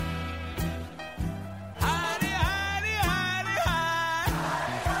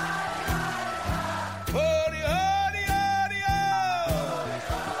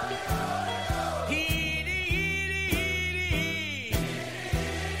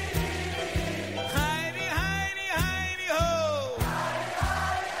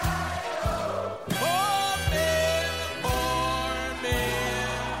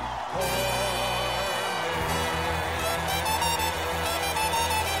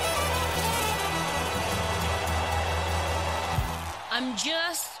I'm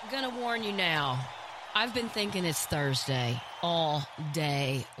just going to warn you now. I've been thinking it's Thursday all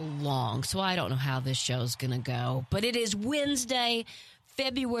day long, so I don't know how this show's going to go. But it is Wednesday,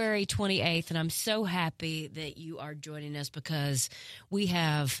 February 28th, and I'm so happy that you are joining us because we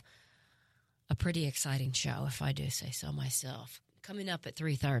have a pretty exciting show, if I do say so myself. Coming up at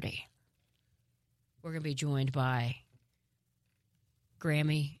 3:30, we're going to be joined by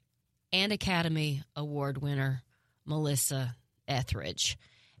Grammy and Academy Award winner Melissa Etheridge.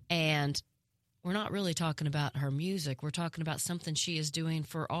 And we're not really talking about her music. We're talking about something she is doing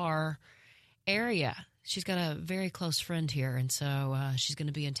for our area. She's got a very close friend here, and so she's going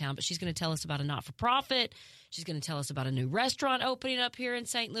to be in town. But she's going to tell us about a not-for-profit. She's going to tell us about a new restaurant opening up here in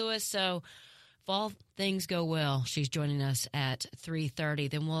St. Louis. So if all things go well, she's joining us at 3:30.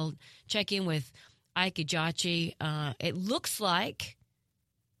 Then we'll check in with Heidi and Josh. It looks like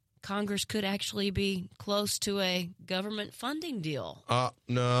Congress could actually be close to a government funding deal.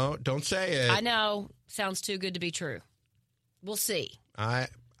 No, don't say it. I know. Sounds too good to be true. We'll see. I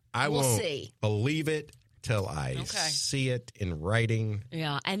we'll won't see. Believe it till I see it in writing.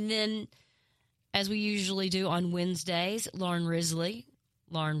 Yeah, and then, as we usually do on Wednesdays, Lauren Risley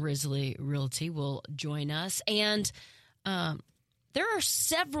Realty will join us. And there are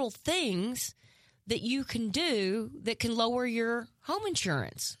several things that you can do that can lower your home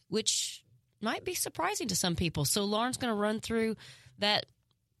insurance, which might be surprising to some people. So Lauren's going to run through that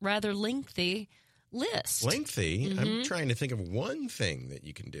rather lengthy list. Lengthy? Mm-hmm. I'm trying to think of one thing that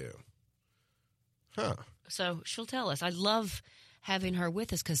you can do. Huh. So she'll tell us. I love having her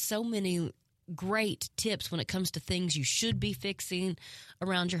with us because so many great tips when it comes to things you should be fixing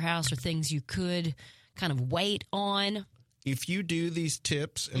around your house or things you could kind of wait on. If you do these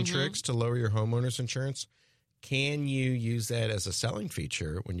tips and tricks to lower your homeowner's insurance, can you use that as a selling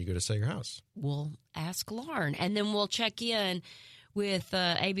feature when you go to sell your house? We'll ask Lauren, and then we'll check in with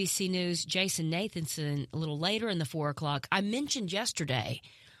ABC News' Jason Nathanson a little later in the 4 o'clock. I mentioned yesterday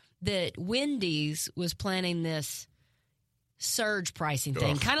that Wendy's was planning this surge pricing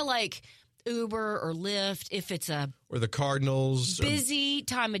thing, kind of like Uber or Lyft, if it's or the Cardinals busy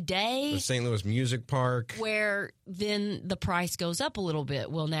time of day, the St. Louis Music Park, where then the price goes up a little bit.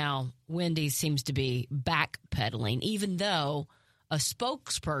 Well, now Wendy's seems to be backpedaling, even though a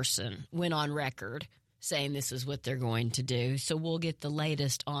spokesperson went on record saying this is what they're going to do. So we'll get the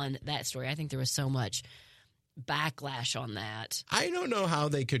latest on that story. I think there was so much backlash on that. I don't know how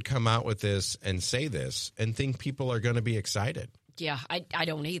they could come out with this and say this and think people are going to be excited. Yeah, I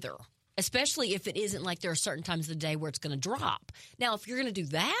don't either. Especially if it isn't like there are certain times of the day where it's going to drop. Now, if you're going to do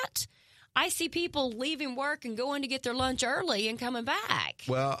that, I see people leaving work and going to get their lunch early and coming back.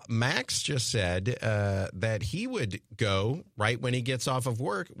 Well, Max just said that he would go right when he gets off of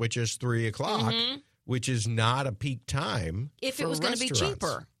work, which is 3 o'clock, which is not a peak time. If it was going to be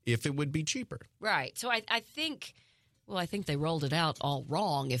cheaper. If it would be cheaper. Right. So I think they rolled it out all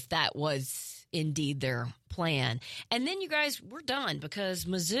wrong if that was indeed their plan. And then, you guys, we're done because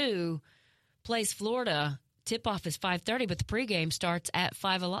Mizzou plays Florida. Tip-off is 5:30, but the pregame starts at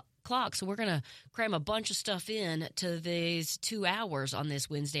 5 o'clock. So we're going to cram a bunch of stuff in to these 2 hours on this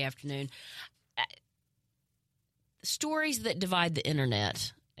Wednesday afternoon. Stories that divide the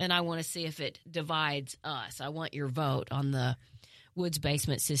internet, and I want to see if it divides us. I want your vote on the Woods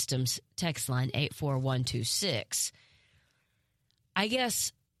Basement Systems text line, 84126. I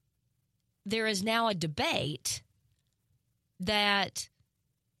guess there is now a debate that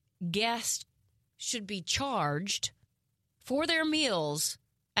guests should be charged for their meals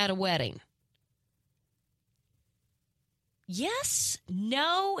at a wedding. Yes?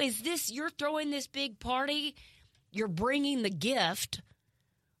 No? Is this, you're throwing this big party, you're bringing the gift,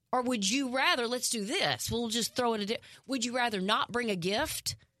 or would you rather, let's do this, we'll just throw it, would you rather not bring a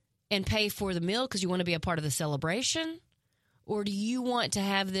gift and pay for the meal because you want to be a part of the celebration? Or do you want to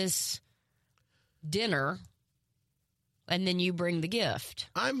have this dinner and then you bring the gift?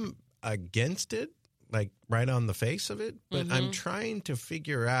 I'm against it, like right on the face of it, but I'm trying to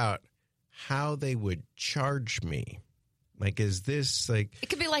figure out how they would charge me. Like, is this like... It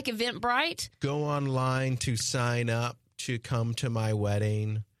could be like Eventbrite. Go online to sign up to come to my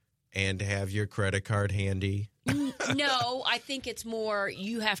wedding and have your credit card handy. No, I think it's more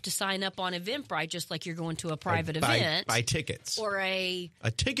you have to sign up on Eventbrite just like you're going to a private event. Buy tickets. Or a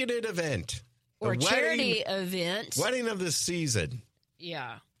ticketed event. Or a charity event. Wedding of the season.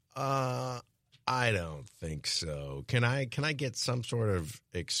 Yeah. I don't think so. Can I get some sort of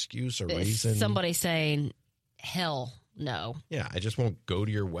excuse or reason? Somebody saying hell No. Yeah, I just won't go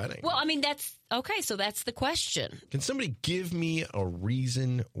to your wedding. Well, I mean, that's okay. So that's the question. Can somebody give me a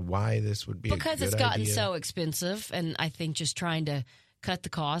reason why this would be a good idea? Because it's gotten so expensive, and I think just trying to cut the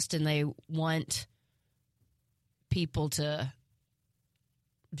cost, and they want people to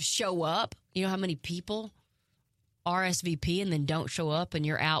show up. You know how many people RSVP and then don't show up, and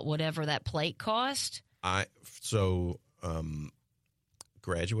you're out whatever that plate cost?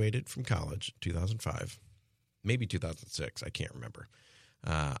 Graduated from college 2005, maybe 2006. I can't remember.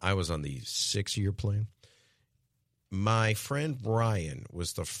 I was on the 6-year plan. My friend Brian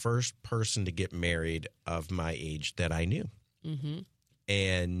was the first person to get married of my age that I knew. Mm-hmm.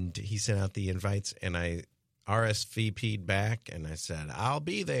 And he sent out the invites, and I RSVP'd back, and I said, I'll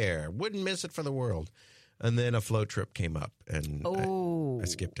be there. Wouldn't miss it for the world. And then a float trip came up, and I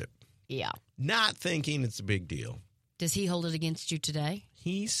skipped it. Yeah. Not thinking it's a big deal. Does he hold it against you today?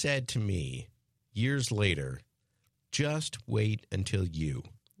 He said to me years later, just wait until you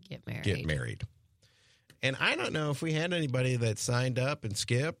get married. And I don't know if we had anybody that signed up and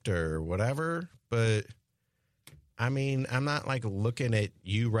skipped or whatever, but I mean, I'm not like looking at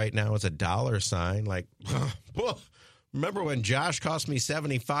you right now as a dollar sign. Like, remember when Josh cost me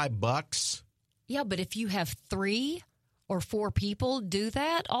 $75? Yeah, but if you have 3 or 4 people do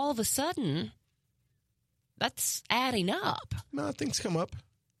that, all of a sudden, that's adding up. No, things come up,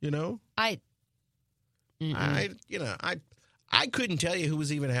 you know. I couldn't tell you who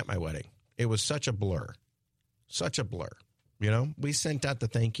was even at my wedding. It was such a blur. You know, we sent out the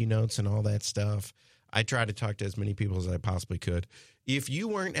thank you notes and all that stuff. I tried to talk to as many people as I possibly could. If you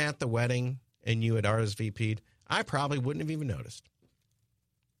weren't at the wedding and you had RSVP'd, I probably wouldn't have even noticed.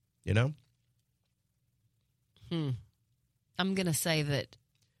 You know? I'm going to say that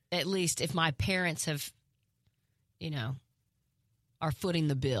at least if my parents have, are footing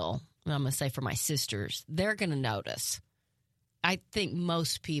the bill, and I'm going to say for my sisters, they're going to notice. I think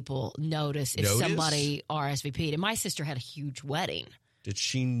most people notice if somebody RSVP'd. And my sister had a huge wedding. Did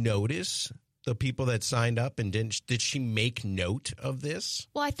she notice the people that signed up, and did she make note of this?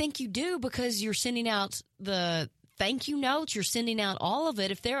 Well, I think you do, because you're sending out the thank you notes. You're sending out all of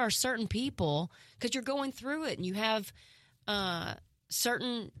it. If there are certain people, because you're going through it and you have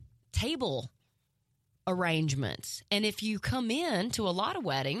certain table arrangements. And if you come in to a lot of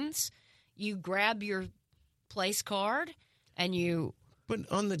weddings, you grab your place card and you...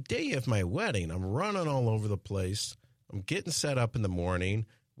 But on the day of my wedding, I'm running all over the place. I'm getting set up in the morning.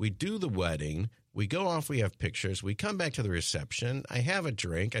 We do the wedding. We go off. We have pictures. We come back to the reception. I have a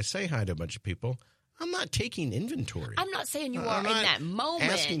drink. I say hi to a bunch of people. I'm not taking inventory. I'm not saying you are in that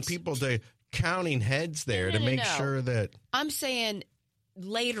moment. Asking people to counting heads there to make sure that... I'm saying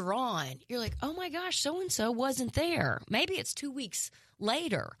later on, you're like, oh my gosh, so-and-so wasn't there. Maybe it's 2 weeks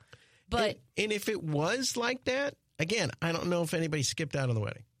later. But and if it was like that, again, I don't know if anybody skipped out on the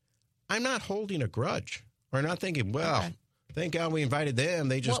wedding. I'm not holding a grudge or not thinking, well, thank God we invited them.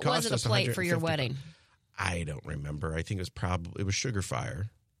 They just cost us $150. What was it a plate for your wedding? I don't remember. I think it was Sugar Fire.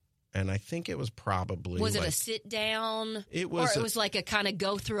 And I think it was probably... Was it a sit down? It was. Or it was like a kind of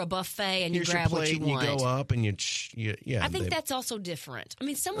go through a buffet and you grab your plate what you want? And you go up and yeah. I think that's also different. I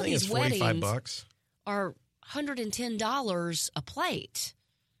mean, some of these weddings $45 are $110 a plate,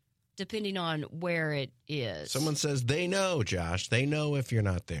 depending on where it is. Someone says they know, Josh. They know if you're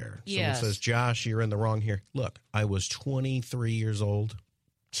not there. Yes. Someone says, Josh, you're in the wrong here. Look, I was 23 years old.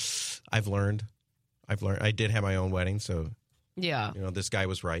 I've learned. I did have my own wedding, so... Yeah. This guy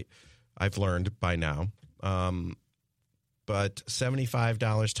was right. I've learned by now. But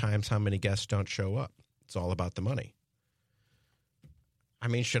 $75 times how many guests don't show up. It's all about the money. I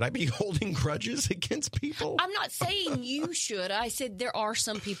mean, should I be holding grudges against people? I'm not saying you should. I said there are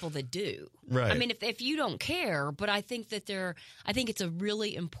some people that do. Right. I mean, if you don't care, but I think that I think it's a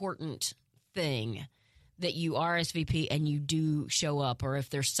really important thing that you RSVP and you do show up, or if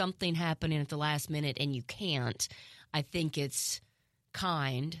there's something happening at the last minute and you can't, I think it's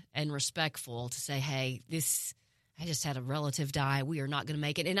kind and respectful to say, hey, I just had a relative die. We are not going to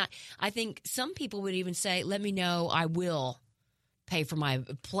make it. And I think some people would even say, let me know. I will pay for my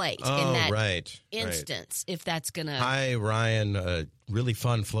plate in that instance, if that's going to. Hi, Ryan. A really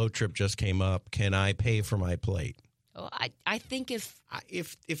fun float trip just came up. Can I pay for my plate? Oh, I think if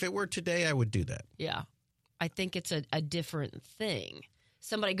it were today, I would do that. Yeah. I think it's a different thing.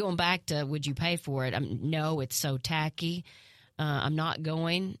 Somebody going back to, would you pay for it? No, it's so tacky. I'm not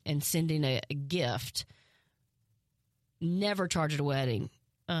going and sending a gift. Never charge at a wedding.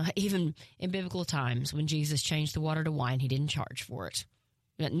 Even in biblical times, when Jesus changed the water to wine, he didn't charge for it.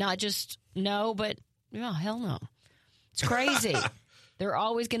 Not just no, but hell no. It's crazy. There are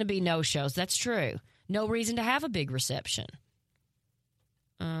always going to be no-shows. That's true. no reason to have a big reception.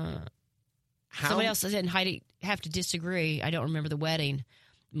 Somebody else said, and Heidi, have to disagree. I don't remember the wedding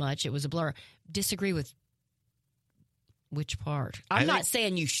much. It was a blur. Disagree with which part? I'm not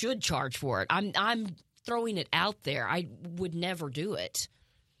saying you should charge for it. I'm throwing it out there. I would never do it.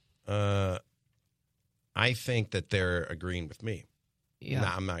 I think that they're agreeing with me. Yeah. No,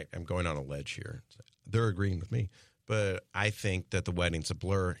 I'm not. I'm going on a ledge here. They're agreeing with me. But I think that the wedding's a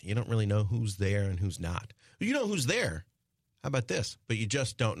blur. You don't really know who's there and who's not. You know who's there. How about this? But you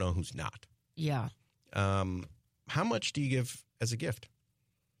just don't know who's not. Yeah. How much do you give as a gift?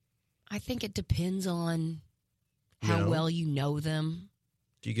 I think it depends on how well you know them.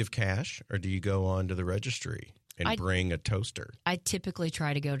 Do you give cash or do you go on to the registry and bring a toaster? I typically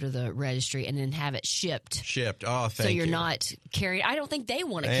try to go to the registry and then have it shipped. Oh, thank you. So you're not carrying. I don't think they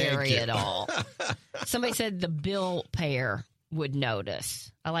want to carry it all. Somebody said the bill payer would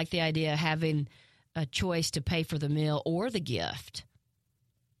notice. I like the idea of having a choice to pay for the meal or the gift.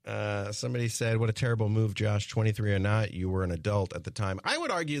 Somebody said, what a terrible move, Josh. 23 or not, you were an adult at the time. I would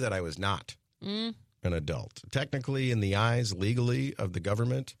argue that I was not an adult. Technically, in the eyes, legally, of the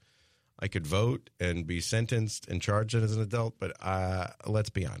government, I could vote and be sentenced and charged as an adult, but let's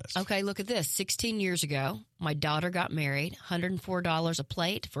be honest. Okay, look at this. 16 years ago, my daughter got married, $104 a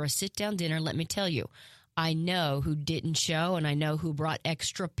plate for a sit-down dinner. Let me tell you, I know who didn't show, and I know who brought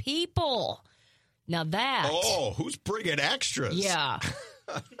extra people. Now that... Oh, who's bringing extras? Yeah.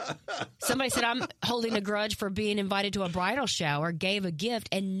 Somebody said, I'm holding a grudge for being invited to a bridal shower, gave a gift,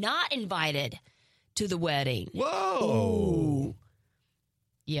 and not invited to the wedding. Whoa. Ooh.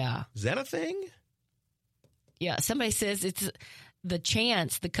 Yeah. Is that a thing? Yeah. Somebody says it's the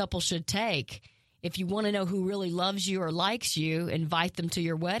chance the couple should take. If you want to know who really loves you or likes you, invite them to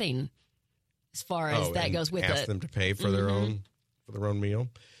your wedding. As far as that goes with it. Ask them to pay for their own meal.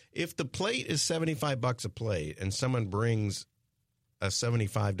 If the plate is $75 a plate and someone brings a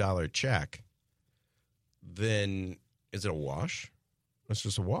 $75 check, then is it a wash? It's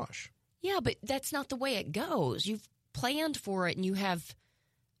just a wash. Yeah, but that's not the way it goes. You've planned for it and you have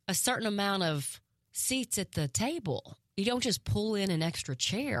a certain amount of seats at the table. You don't just pull in an extra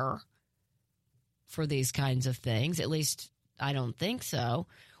chair for these kinds of things. At least I don't think so.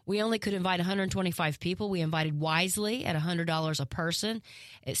 We only could invite 125 people. We invited wisely at $100 a person.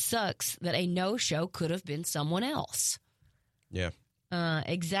 It sucks that a no-show could have been someone else. Yeah.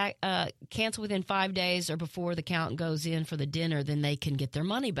 Cancel within 5 days or before the count goes in for the dinner, then they can get their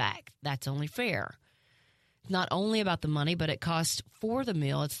money back. That's only fair. It's not only about the money, but it costs for the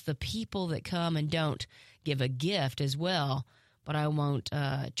meal. It's the people that come and don't give a gift as well. But I won't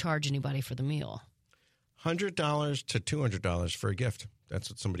charge anybody for the meal. $100 to $200 for a gift. That's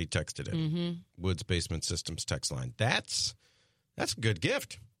what somebody texted in. Mm-hmm. Woods Basement Systems text line. That's a good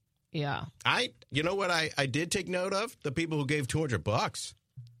gift. Yeah. You know what I did take note of? The people who gave $200.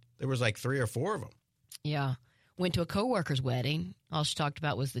 There was like 3 or 4 of them. Yeah. Went to a coworker's wedding. All she talked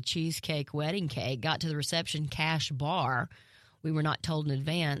about was the cheesecake wedding cake. Got to the reception cash bar. We were not told in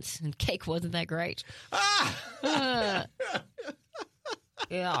advance, and cake wasn't that great.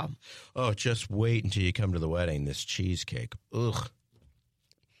 Yeah. Oh, just wait until you come to the wedding. This cheesecake. Ugh.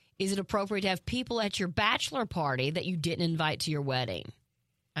 Is it appropriate to have people at your bachelor party that you didn't invite to your wedding?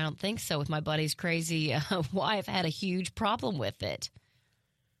 I don't think so. With my buddy's crazy wife, I had a huge problem with it.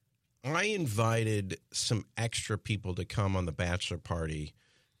 I invited some extra people to come on the bachelor party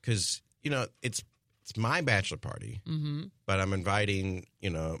because, it's my bachelor party, but I'm inviting,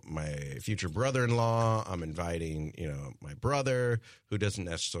 my future brother-in-law. I'm inviting, my brother who doesn't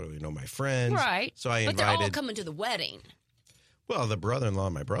necessarily know my friends. Right. So I invited. But they're all coming to the wedding. Well, the brother-in-law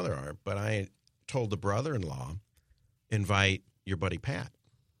and my brother are, but I told the brother-in-law, invite your buddy Pat,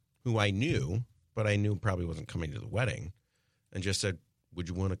 who I knew, but I knew probably wasn't coming to the wedding, and just said, would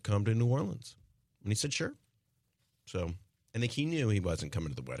you want to come to New Orleans? And he said, sure. So I think he knew he wasn't coming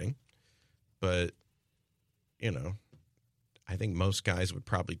to the wedding, but, I think most guys would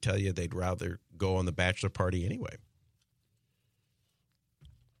probably tell you they'd rather go on the bachelor party anyway.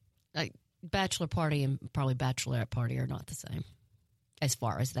 Like bachelor party and probably bachelorette party are not the same as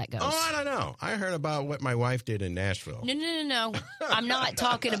far as that goes. Oh, I don't know. I heard about what my wife did in Nashville. No. I'm not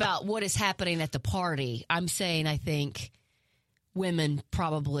talking about what is happening at the party. I'm saying I think women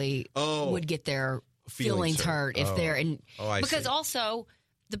probably would get their feelings hurt if they're in. Because also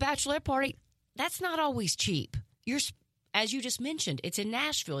the bachelorette party, that's not always cheap. As you just mentioned, it's in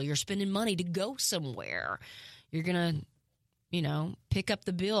Nashville. You're spending money to go somewhere. You're going to, pick up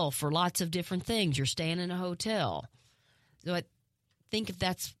the bill for lots of different things. You're staying in a hotel. So I think if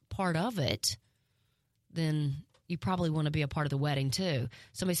that's part of it, then, you probably want to be a part of the wedding too.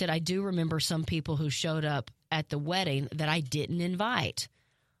 Somebody said, I do remember some people who showed up at the wedding that I didn't invite.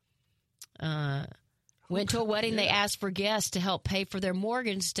 Went to a wedding, They asked for guests to help pay for their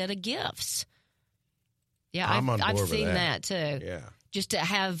mortgage instead of gifts. Yeah, I've seen that too. Yeah. Just to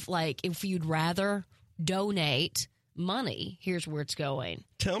have, like, if you'd rather donate money, here's where it's going.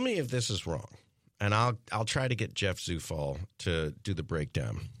 Tell me if this is wrong, and I'll try to get Jeff Zufall to do the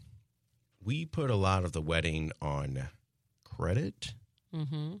breakdown. We put a lot of the wedding on credit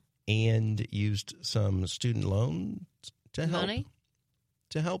and used some student loans to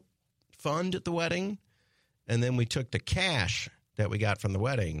help fund the wedding, and then we took the cash that we got from the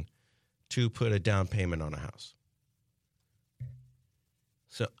wedding to put a down payment on a house.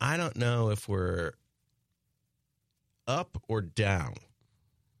 So I don't know if we're up or down.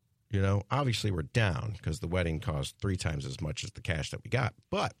 You know, obviously we're down because the wedding cost 3 times as much as the cash that we got.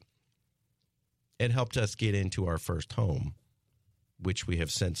 But it helped us get into our first home, which we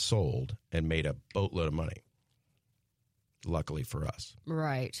have since sold and made a boatload of money. Luckily for us.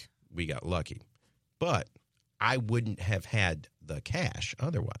 Right. We got lucky. But I wouldn't have had the cash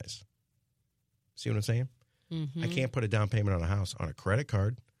otherwise. See what I'm saying? I can't put a down payment on a house on a credit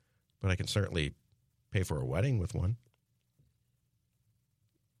card, but I can certainly pay for a wedding with one.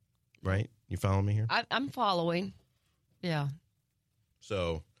 Right? You follow me here? I'm following. Yeah.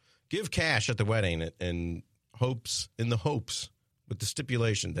 So give cash at the wedding in the hopes with the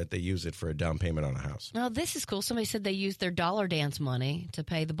stipulation that they use it for a down payment on a house. Well, this is cool. Somebody said they used their dollar dance money to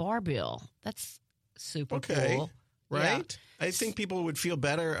pay the bar bill. That's super cool. Right? Yeah. I think people would feel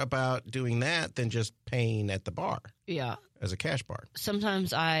better about doing that than just paying at the bar. Yeah. As a cash bar.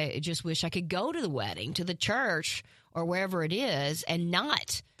 Sometimes I just wish I could go to the wedding, to the church, or wherever it is, and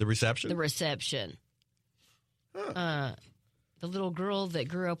not the reception. Huh. The little girl that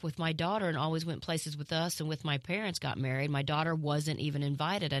grew up with my daughter and always went places with us and with my parents got married. My daughter wasn't even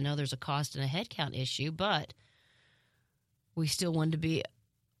invited. I know there's a cost and a headcount issue, but we still wanted to be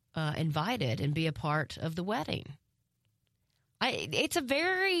invited and be a part of the wedding. It's a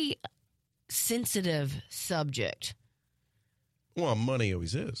very sensitive subject. Well, money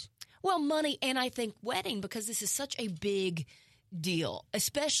always is. Well, money, and I think wedding, because this is such a big deal,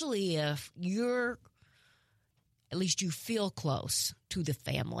 especially if you're, at least you feel close to the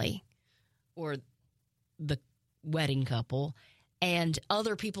family or the wedding couple, and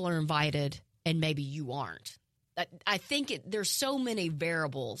other people are invited and maybe you aren't. I think there's so many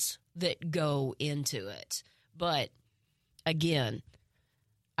variables that go into it. But again,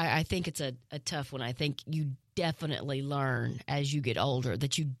 I think it's a tough one. I think you definitely learn as you get older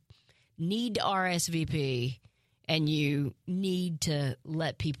that you need to RSVP and you need to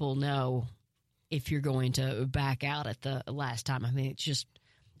let people know if you're going to back out at the last time. I mean, it's just,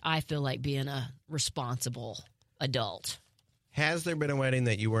 I feel like being a responsible adult. Has there been a wedding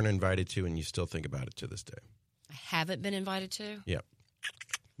that you weren't invited to and you still think about it to this day? I haven't been invited to? Yep.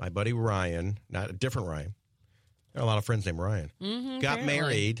 My buddy Ryan, not a different Ryan. There are a lot of friends named Ryan. Got apparently.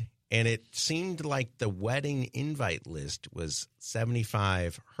 married, and it seemed like the wedding invite list was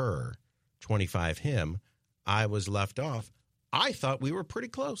 75 her, 25 him. I was left off. I thought we were pretty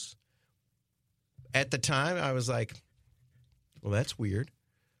close. At the time, I was like, well, that's weird.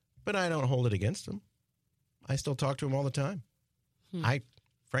 But I don't hold it against him. I still talk to him all the time.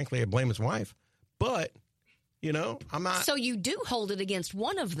 Frankly, I blame his wife. But, you know, I'm not. So you do hold it against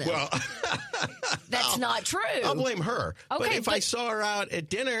one of them. Well, that's not true. I'll blame her. Okay, but if I saw her out at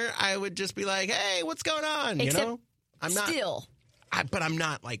dinner, I would just be like, hey, what's going on? You know? I'm not. Still. But I'm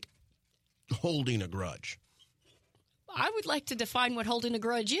not, like, holding a grudge. I would like to define what holding a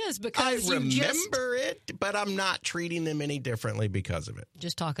grudge is, because I remember it, but I'm not treating them any differently because of it.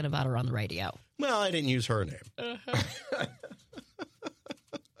 Just talking about her on the radio. Well, I didn't use her name.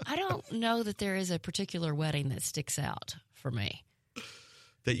 I don't know that there is a particular wedding that sticks out for me.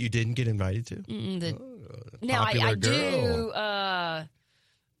 That you didn't get invited to? Now, I do.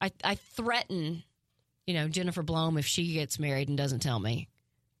 I threaten, Jennifer Blome, if she gets married and doesn't tell me.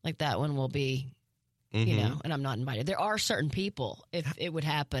 Like, that one will be, and I'm not invited. There are certain people, if it would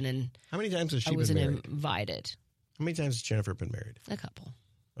happen, and how many times has she I wasn't been married? Invited. How many times has Jennifer been married? A couple.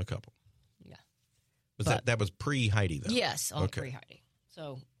 Yeah. That was pre-Heidi, though? Yes, all pre-Heidi.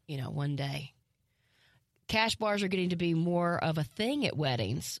 So, one day. Cash bars are getting to be more of a thing at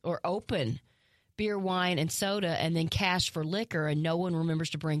weddings, or open beer, wine, and soda, and then cash for liquor, and no one remembers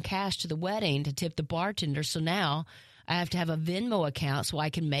to bring cash to the wedding to tip the bartender. So now I have to have a Venmo account so I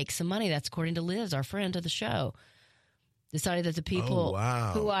can make some money. That's according to Liz, our friend of the show. Decided that the people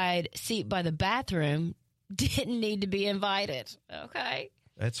who I'd seat by the bathroom didn't need to be invited. Okay.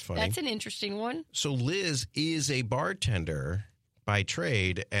 That's funny. That's an interesting one. So Liz is a bartender by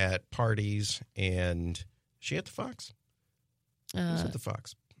trade at parties, and she at the Fox? She's at the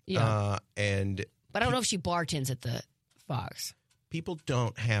Fox. Yeah. But I don't know if she bartends at the Fox. People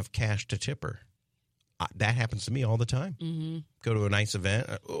don't have cash to tip her. That happens to me all the time. Mm-hmm. Go to a nice event.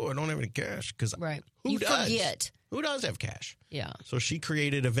 I don't have any cash. Because who does? Forget. Who does have cash? Yeah. So she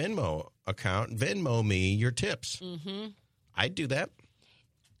created a Venmo account. Venmo me your tips. Mm-hmm. I'd do that.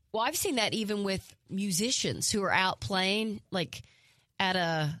 Well, I've seen that even with musicians who are out playing, like at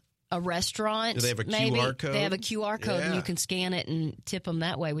a restaurant. Do they have a QR code? They have a QR code, and you can scan it and tip them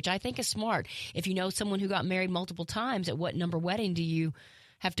that way, which I think is smart. If you know someone who got married multiple times, at what number wedding do you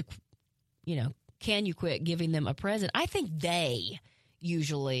have to, can you quit giving them a present? I think they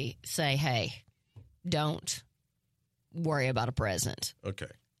usually say, hey, don't worry about a present. Okay.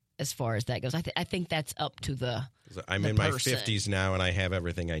 As far as that goes, I think that's up to the I'm in my 50s now, and I have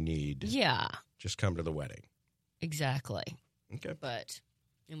everything I need. Yeah. Just come to the wedding. Exactly. Okay. But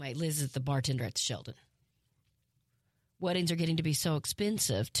anyway, Liz is the bartender at the Sheldon. Weddings are getting to be so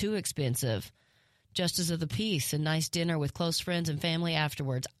expensive, too expensive. Justice of the peace, a nice dinner with close friends and family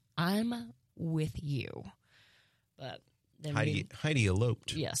afterwards. I'm with you. But then Heidi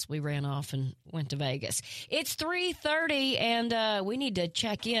eloped. Yes, we ran off and went to Vegas. It's 3:30, and we need to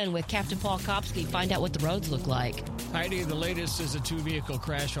check in with Captain Paul Kopsky, find out what the roads look like. Heidi, the latest is a two-vehicle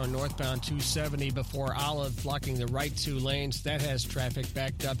crash on northbound 270 before Olive, blocking the right two lanes. That has traffic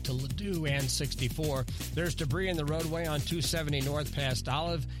backed up to Ladue and 64. There's debris in the roadway on 270 north past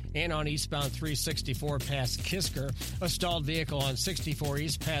Olive and on eastbound 364 past Kisker. A stalled vehicle on 64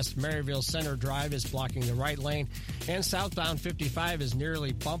 east past Maryville Center Drive is blocking the right lane. And southbound 55 is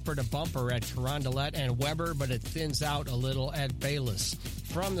nearly bumper-to-bumper at Carondelet and Weber, but it thins out a little at Bayless.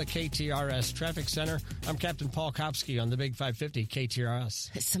 From the KTRS Traffic Center, I'm Captain Paul Kopsky on the Big 550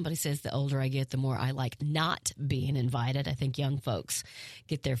 KTRS. Somebody says the older I get, the more I like not being invited. I think young folks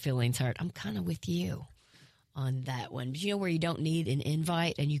get their feelings hurt. I'm kind of with you on that one. But you know where you don't need an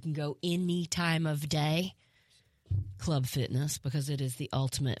invite and you can go any time of day? Club Fitness, because it is the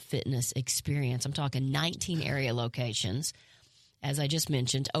ultimate fitness experience. I'm talking 19 area locations. As I just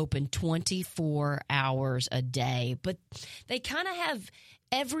mentioned, open 24 hours a day. But they kind of have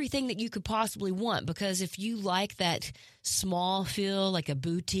everything that you could possibly want, because if you like that small feel, like a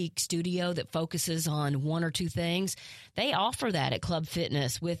boutique studio that focuses on one or two things, they offer that at Club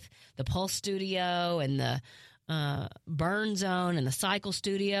Fitness with the Pulse Studio and the Burn Zone and the Cycle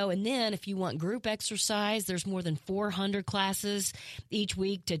Studio. And then if you want group exercise, there's more than 400 classes each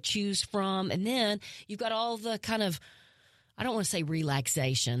week to choose from. And then you've got all the kind of, I don't want to say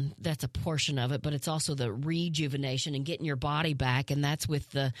relaxation, that's a portion of it, but it's also the rejuvenation and getting your body back. And that's with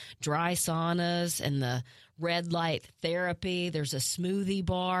the dry saunas and the red light therapy. There's a smoothie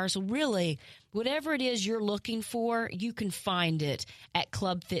bar. So really, whatever it is you're looking for, you can find it at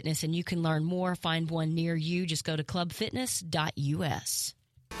Club Fitness, and you can learn more. Find one near you. Just go to clubfitness.us.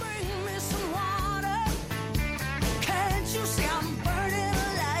 Bring me some water. Can't you see I'm burning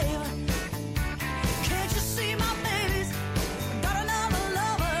alive? Can't you see my baby's got another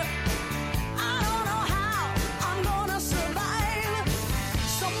lover? I don't know how I'm gonna survive.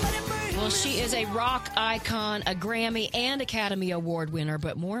 Somebody bring Well, she is a rock icon, a Grammy and Academy Award winner,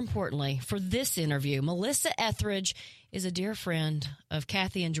 but more importantly, for this interview, Melissa Etheridge is a dear friend of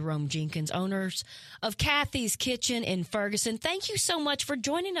Kathy and Jerome Jenkins, owners of Kathy's Kitchen in Ferguson. Thank you so much for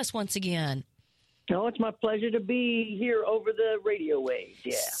joining us once again. Oh, it's my pleasure to be here over the radio waves,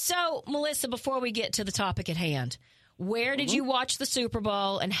 yeah. So, Melissa, before we get to the topic at hand, where did you watch the Super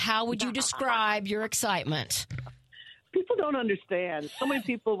Bowl, and how would you describe your excitement? People don't understand. So many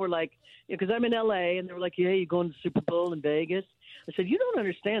people were like, because I'm in L.A., and they were like, yeah, you're going to the Super Bowl in Vegas. I said, you don't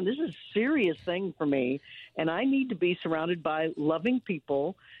understand. This is a serious thing for me, and I need to be surrounded by loving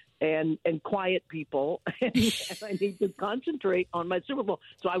people and quiet people, and I need to concentrate on my Super Bowl.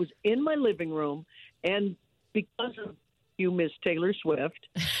 So I was in my living room, and because of you, Miss Taylor Swift,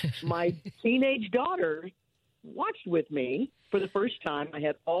 my teenage daughter watched with me for the first time. I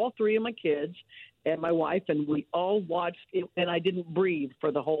had all three of my kids and my wife, and we all watched it, and I didn't breathe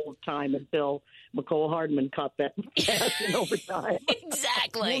for the whole time until McCole Hardman caught that pass in overtime.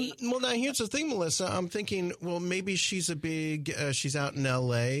 Exactly. Well, now here's the thing, Melissa. I'm thinking, well, maybe she's a big, she's out in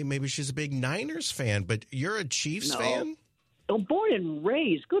L.A., maybe she's a big Niners fan, but you're a Chiefs fan? Oh, born and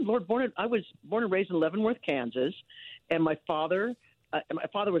raised. Good Lord, I was born and raised in Leavenworth, Kansas, and my father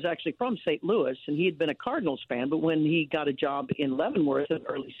was actually from St. Louis, and he had been a Cardinals fan, but when he got a job in Leavenworth in the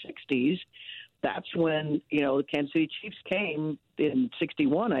early 60s, that's when, the Kansas City Chiefs came in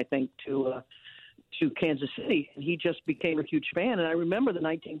 61, I think, to to Kansas City, and he just became a huge fan. And I remember the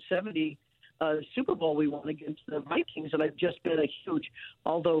 1970 Super Bowl we won against the Vikings, and I've just been a huge,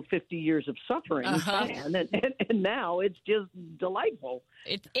 although 50 years of suffering fan, and now it's just delightful.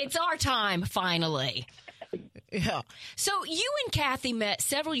 It's our time, finally. Yeah. So you and Kathy met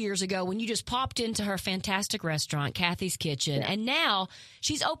several years ago when you just popped into her fantastic restaurant, Kathy's Kitchen, and now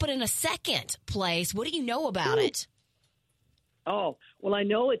she's opening a second place. What do you know about it? Oh, well, I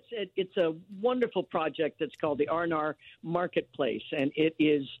know it's a wonderful project that's called the R&R Marketplace, and it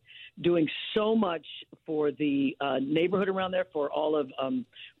is doing so much for the neighborhood around there, for all of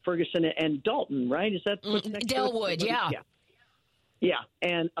Ferguson and Dalton, right? Is that what's next to it? Delwood, yeah. Yeah,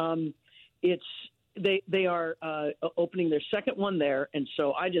 and it's they are opening their second one there, and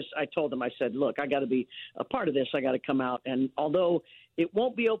so I told them, I said, look, I got to be a part of this. I got to come out, and although it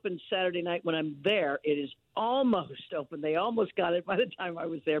won't be open Saturday night when I'm there, it is almost open. They almost got it by the time I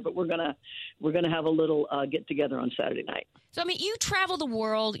was there, but we're gonna have a little get together on Saturday night. So, I mean, you travel the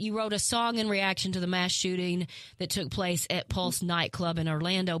world. You wrote a song in reaction to the mass shooting that took place at Pulse nightclub in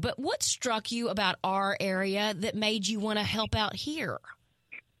Orlando. But what struck you about our area that made you want to help out here?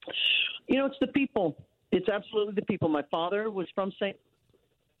 You know, it's the people. It's absolutely the people. My father was from St.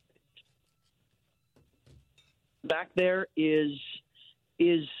 Back there is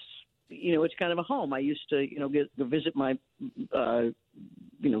it's kind of a home. I used to go visit my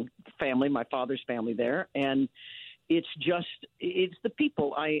family, my father's family there, and it's the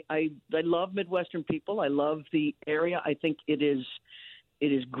people. I love Midwestern people. I love the area. I think it is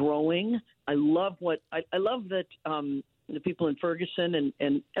growing. I love that the people in Ferguson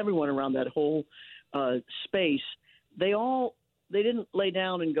and everyone around that whole space, they didn't lay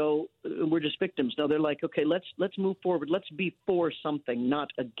down and go, we're just victims. No, they're like, okay, let's move forward. Let's be for something, not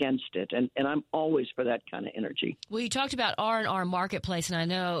against it. And I'm always for that kind of energy. Well, you talked about R&R Marketplace, and I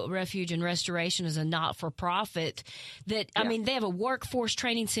know Refuge and Restoration is a not-for-profit I mean, they have a workforce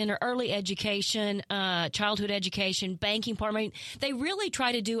training center, early education, childhood education, banking part. I mean, they really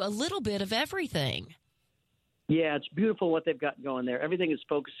try to do a little bit of everything. Yeah, it's beautiful what they've got going there. Everything has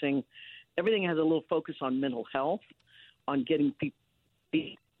a little focus on mental health, on getting people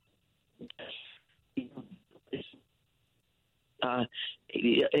an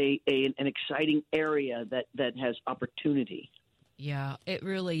exciting area that has opportunity. Yeah, it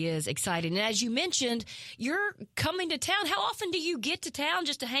really is exciting. And as you mentioned, you're coming to town. How often do you get to town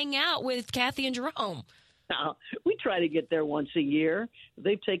just to hang out with Kathy and Jerome? We try to get there once a year.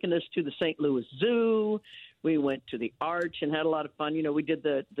 They've taken us to the St. Louis Zoo. We went to the Arch and had a lot of fun. You know, we did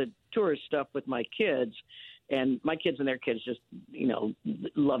the tourist stuff with my kids. And my kids and their kids just,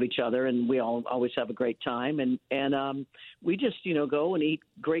 love each other, and we all always have a great time. And we just, go and eat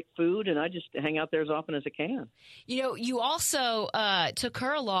great food, and I just hang out there as often as I can. You also took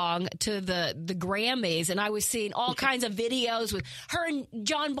her along to the Grammys, and I was seeing all kinds of videos with her and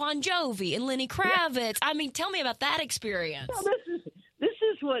John Bon Jovi and Lenny Kravitz. Yeah. I mean, tell me about that experience. Well, this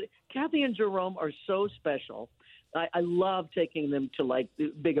is what Kathy and Jerome are so special. I love taking them to like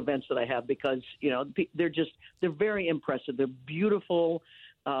big events that I have because, they're very impressive. They're beautiful,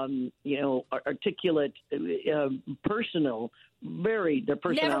 articulate, personal, their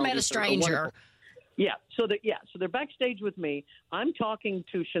personalities. Never met a stranger. Yeah. So they're backstage with me. I'm talking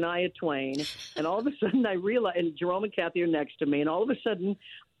to Shania Twain, and all of a sudden I realize, and Jerome and Kathy are next to me, and all of a sudden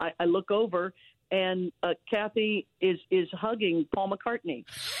I look over and Kathy is hugging Paul McCartney.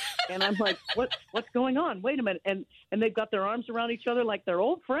 And I'm like, what's going on? Wait a minute. And they've got their arms around each other like they're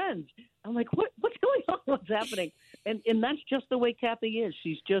old friends. I'm like, what's going on? What's happening? And that's just the way Kathy is.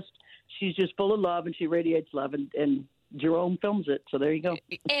 She's just full of love, and she radiates love, and Jerome films it. So there you go.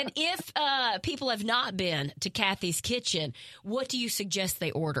 And if people have not been to Kathy's Kitchen, what do you suggest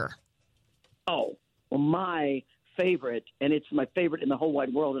they order? Oh, well, my favorite, and it's my favorite in the whole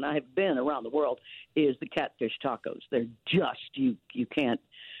wide world, and I have been around the world, is the catfish tacos. They're just, you can't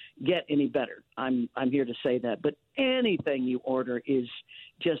get any better. I'm here to say that. But anything you order is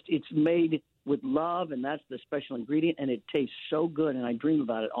just, it's made with love, and that's the special ingredient, and it tastes so good, and I dream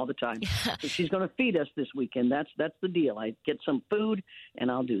about it all the time. So she's going to feed us this weekend. That's the deal. I get some food,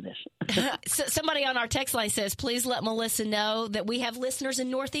 and I'll do this. So somebody on our text line says, please let Melissa know that we have listeners in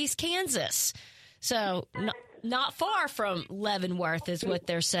Northeast Kansas. So not far from Leavenworth is what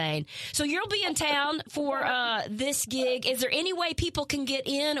they're saying. So you'll be in town for this gig. Is there any way people can get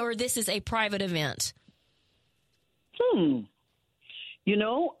in, or this is a private event?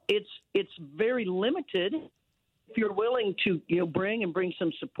 It's very limited. If you're willing to bring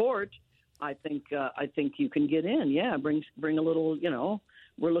some support, I think you can get in. Yeah, bring a little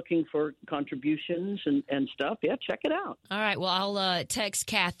we're looking for contributions and stuff. Yeah, check it out. All right. Well, I'll text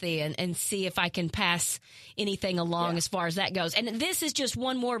Kathy and see if I can pass anything along as far as that goes. And this is just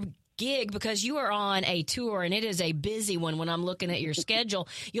one more gig because you are on a tour, and it is a busy one when I'm looking at your schedule.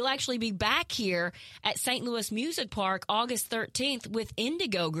 You'll actually be back here at St. Louis Music Park August 13th with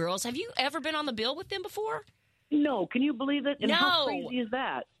Indigo Girls. Have you ever been on the bill with them before? No. Can you believe it? And No. how crazy is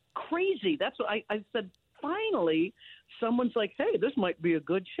that? Crazy. That's what I said. Finally, someone's like, hey, this might be a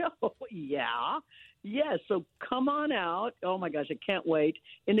good show. Yeah. So come on out. Oh, my gosh, I can't wait.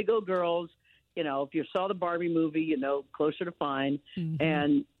 Indigo Girls. You know, if you saw the Barbie movie, you know, Closer to Fine.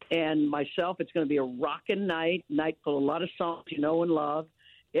 Mm-hmm. And myself, it's going to be a rockin' night full of a lot of songs you know and love.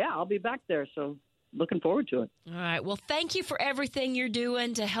 Yeah, I'll be back there, so looking forward to it. All right. Well, thank you for everything you're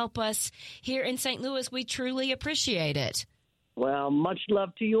doing to help us here in St. Louis. We truly appreciate it. Well, much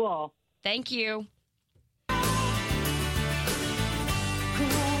love to you all. Thank you.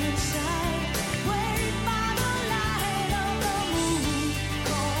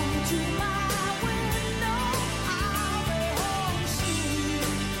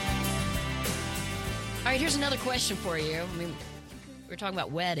 All right, here's another question for you. I mean, we're talking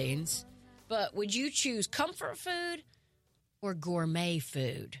about weddings, but would you choose comfort food or gourmet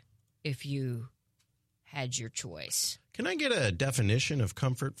food if you had your choice? Can I get a definition of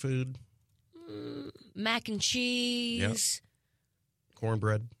comfort food? Mac and cheese. Yep.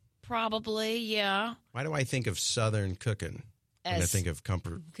 Cornbread? Probably, yeah. Why do I think of Southern cooking when I think of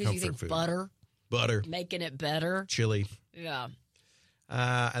comfort because you think food? Butter. Making it better. Chili. Yeah.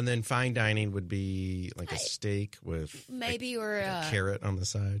 And then fine dining would be like a steak with maybe a carrot on the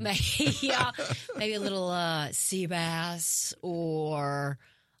side. Maybe a little sea bass or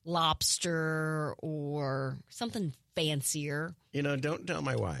lobster or something fancier. You know, don't tell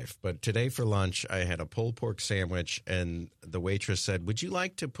my wife, but today for lunch I had a pulled pork sandwich, and the waitress said, "Would you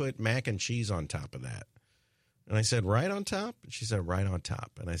like to put mac and cheese on top of that?" And I said, "Right on top?" And she said, "Right on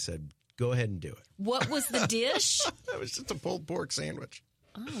top." And I said, "Go ahead and do it." What was the dish? It was just a pulled pork sandwich.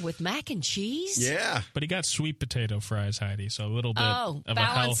 Oh, with mac and cheese? Yeah. But he got sweet potato fries, Heidi, so a little bit of a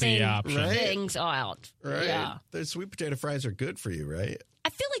balancing healthy option. things out. Right. Yeah. The sweet potato fries are good for you, right? I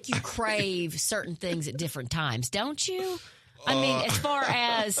feel like you crave certain things at different times, don't you? I mean, as far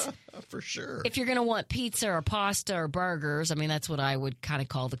as for sure, if you're going to want pizza or pasta or burgers, I mean, that's what I would kind of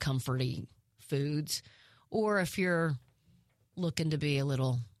call the comforty foods. Or if you're looking to be a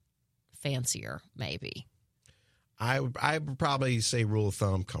little fancier, maybe. I would probably say rule of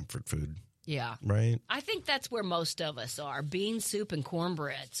thumb, comfort food. Yeah. Right? I think that's where most of us are. Bean soup and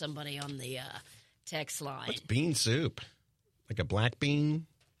cornbread, somebody on the text line. What's bean soup? Like a black bean?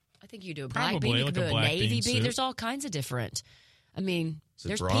 I think you do a black Probably bean, you like could a do a black navy bean bean. soup. There's all kinds of different. I mean,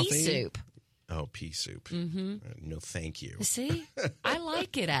 there's brothy? pea soup. Oh, pea soup. Mm-hmm. No, thank you. See? I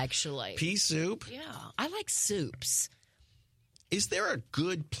like it, actually. Pea soup? Yeah. I like soups. Is there a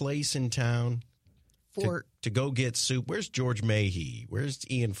good place in town to go get soup? Where's George Mayhew? Where's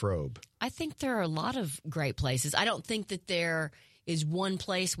Ian Frobe? I think there are a lot of great places. I don't think that there is one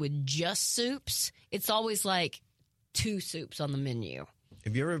place with just soups. It's always like 2 soups on the menu.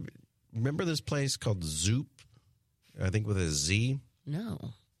 Have you ever remember this place called Zoop? I think with a Z. No.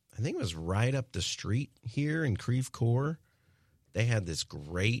 I think it was right up the street here in Creve Coeur. They had this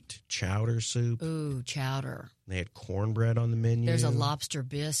great chowder soup. Ooh, chowder. They had cornbread on the menu. There's a lobster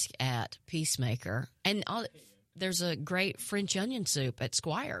bisque at Peacemaker. And there's a great French onion soup at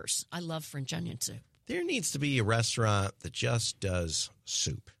Squire's. I love French onion soup. There needs to be a restaurant that just does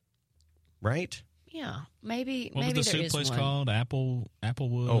soup, right? Yeah, maybe. What maybe was the there soup is place one. called? Applewood?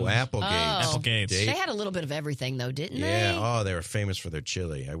 Oh, Applegate. Applegate. They had a little bit of everything, though, didn't Yeah. they? Oh, they were famous for their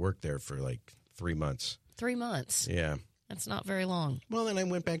chili. I worked there for like 3 months. 3 months. Yeah. That's not very long. Well, then I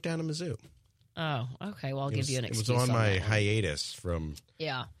went back down to Mizzou. Oh, okay. Well, I'll give you an excuse. It was on my that one. hiatus from...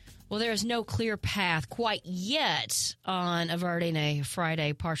 Yeah. Well, there is no clear path quite yet on averting a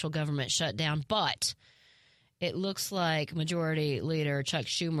Friday partial government shutdown, but it looks like Majority Leader Chuck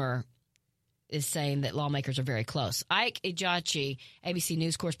Schumer is saying that lawmakers are very close. Ike Ejiochi, ABC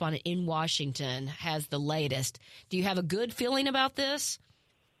News correspondent in Washington, has the latest. Do you have a good feeling about this?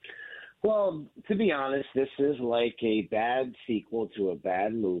 Well, to be honest, this is like a bad sequel to a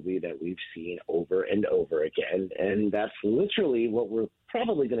bad movie that we've seen over and over again. And that's literally what we're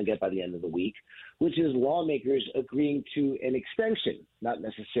probably going to get by the end of the week, which is lawmakers agreeing to an extension, not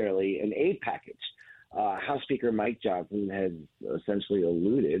necessarily an aid package. House Speaker Mike Johnson has essentially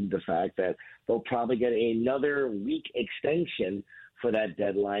alluded the fact that they'll probably get another week extension for that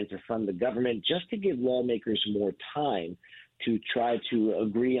deadline to fund the government just to give lawmakers more time to try to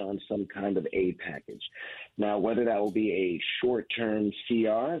agree on some kind of aid package. Now, whether that will be a short-term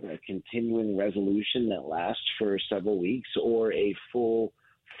CR, a continuing resolution that lasts for several weeks, or a full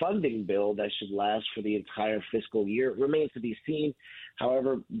funding bill that should last for the entire fiscal year remains to be seen.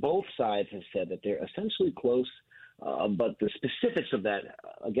 However, both sides have said that they're essentially close, but the specifics of that,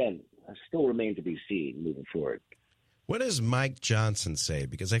 again, still remain to be seen moving forward. What does Mike Johnson say?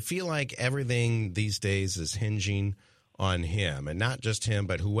 Because I feel like everything these days is hinging on him, and not just him,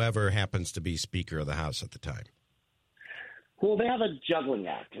 but whoever happens to be Speaker of the House at the time. Well, they have a juggling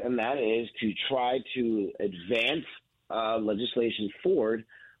act, and that is to try to advance legislation forward.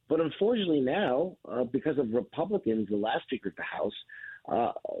 But unfortunately now, because of Republicans, the last Speaker of the House,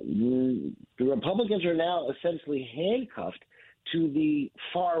 the Republicans are now essentially handcuffed to the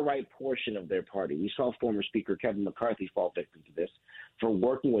far-right portion of their party. We saw former Speaker Kevin McCarthy fall victim to this for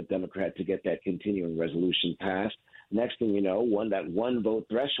working with Democrats to get that continuing resolution passed. Next thing you know, that one-vote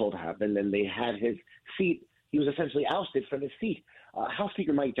threshold happened, and they had his seat. He was essentially ousted from his seat. House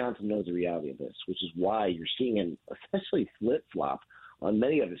Speaker Mike Johnson knows the reality of this, which is why you're seeing him essentially flip-flop on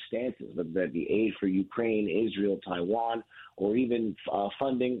many of his stances, whether that be aid for Ukraine, Israel, Taiwan, or even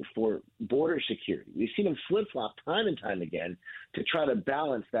funding for border security. We've seen him flip-flop time and time again to try to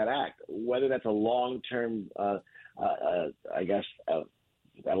balance that act, whether that's a long-term,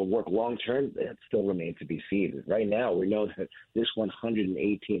 that'll work long-term, that still remains to be seen. Right now, we know that this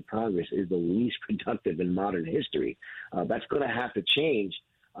 118th Congress is the least productive in modern history. That's going to have to change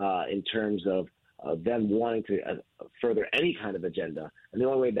in terms of them wanting to further any kind of agenda. And the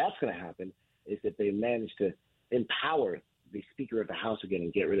only way that's going to happen is if they manage to empower the Speaker of the House again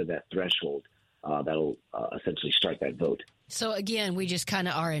and get rid of that threshold that'll essentially start that vote. So, again, we just kind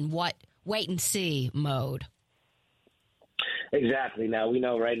of are in wait-and-see mode. Exactly. Now, we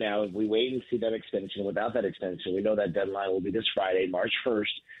know right now if we wait and see that extension, without that extension, we know that deadline will be this Friday, March 1st,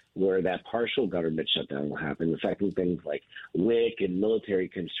 where that partial government shutdown will happen, affecting things like WIC and military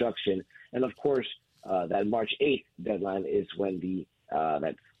construction. And, of course, that March 8th deadline is when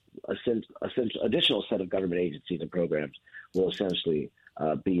that additional set of government agencies and programs will essentially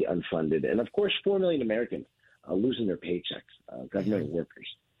be unfunded. And, of course, 4 million Americans losing their paychecks, government workers.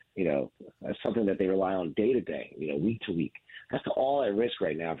 That's something that they rely on day to day, week to week. That's all at risk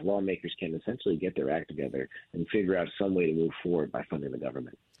right now if lawmakers can essentially get their act together and figure out some way to move forward by funding the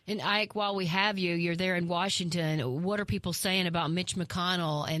government. And Ike, while we have you, you're there in Washington. What are people saying about Mitch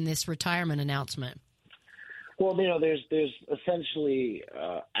McConnell and this retirement announcement? Well, there's essentially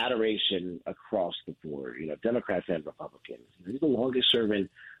adoration across the board, Democrats and Republicans. He's the longest-serving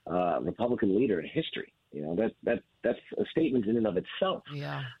Republican leader in history. That's a statement in and of itself.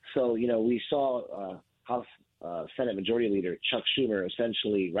 Yeah. So, we saw House Senate Majority Leader Chuck Schumer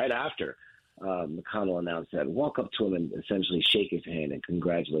essentially right after McConnell announced that, walk up to him and essentially shake his hand and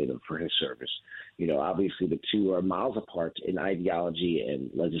congratulate him for his service. Obviously the two are miles apart in ideology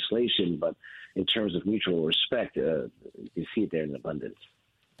and legislation, but in terms of mutual respect, you see it there in abundance.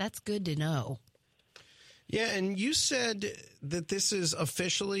 That's good to know. Yeah, and you said that this is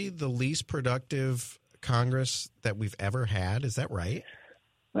officially the least productive Congress that we've ever had. Is that right?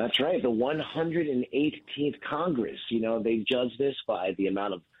 That's right. The 118th Congress. They judge this by the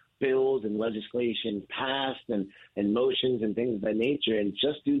amount of bills and legislation passed and motions and things of that nature. And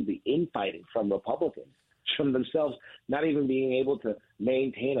just due to the infighting from Republicans, from themselves not even being able to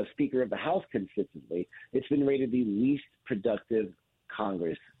maintain a Speaker of the House consistently, it's been rated the least productive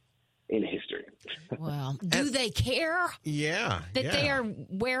Congress in history. Well, do they care? Yeah. That they are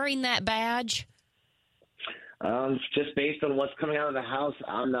wearing that badge? Just based on what's coming out of the House,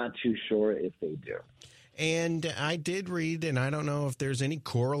 I'm not too sure if they do. And I did read, and I don't know if there's any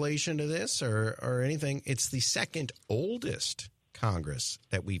correlation to this or anything, it's the second oldest Congress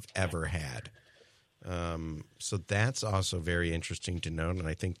that we've ever had. So that's also very interesting to note, and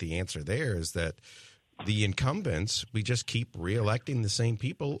I think the answer there is that the incumbents, we just keep reelecting the same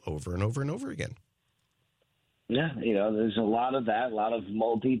people over and over and over again. Yeah, there's a lot of that, a lot of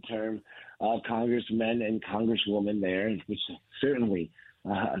multi-term congressmen and congresswomen there, which certainly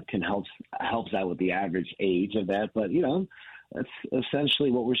can helps out with the average age of that. But, that's essentially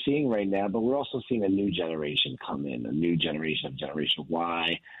what we're seeing right now. But we're also seeing a new generation come in, a new generation of Generation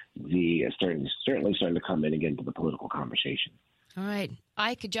Y, Z, certainly starting to come in again to the political conversation. All right.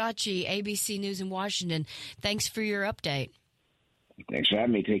 Ike Kajachi, ABC News in Washington. Thanks for your update. Thanks for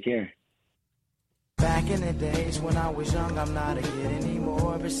having me. Take care. Back in the days when I was young, I'm not a kid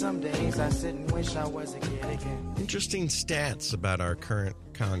anymore. But some days I sit and wish I was a kid again. Interesting stats about our current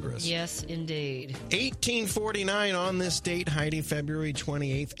Congress. Yes, indeed. 1849 on this date, Heidi, February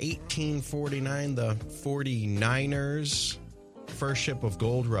 28th, 1849, the 49ers first ship of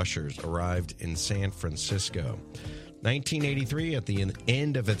gold rushers arrived in San Francisco. 1983, at the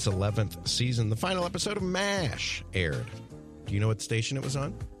end of its 11th season, the final episode of MASH aired. Do you know what station it was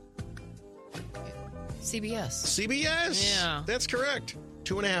on? CBS. CBS! Yeah. That's correct.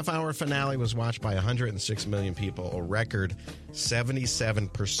 2.5-hour finale was watched by 106 million people, a record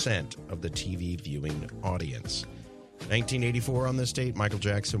 77% of the TV viewing audience. 1984, on this date, Michael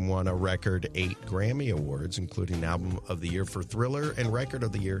Jackson won a record 8 Grammy Awards, including Album of the Year for Thriller and Record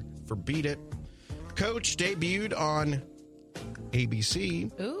of the Year for Beat It. Coach debuted on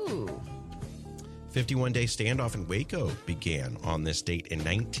ABC. Ooh. 51-day standoff in Waco began on this date in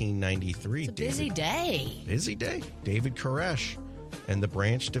 1993. It's a busy day. Busy day. David Koresh and the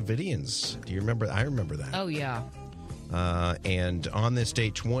Branch Davidians. Do you remember? I remember that. Oh, yeah. And on this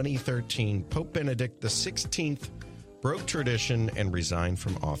date, 2013, Pope Benedict XVI broke tradition and resigned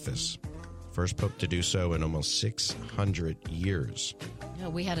from office. First pope to do so in almost 600 years. You know,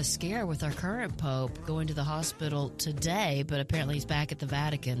 we had a scare with our current pope going to the hospital today, but apparently he's back at the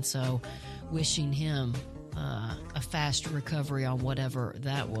Vatican, so wishing him a fast recovery on whatever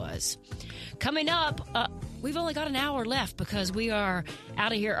that was. Coming up, we've only got an hour left because we are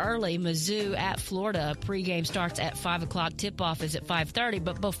out of here early. Mizzou at Florida. Pregame starts at 5 o'clock. Tip-off is at 5:30.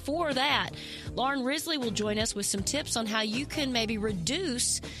 But before that, Lauren Risley will join us with some tips on how you can maybe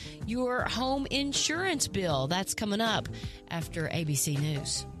reduce your home insurance bill. That's coming up after ABC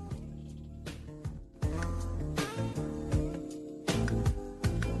News.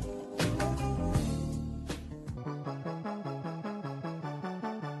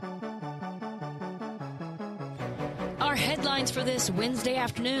 Our headlines for this Wednesday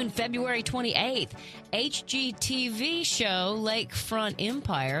afternoon, February 28th. HGTV show Lakefront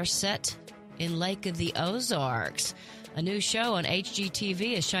Empire set in Lake of the Ozarks. A new show on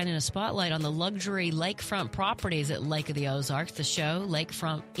HGTV is shining a spotlight on the luxury lakefront properties at Lake of the Ozarks. The show,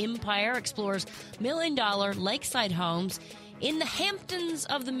 Lakefront Empire, explores million-dollar lakeside homes in the Hamptons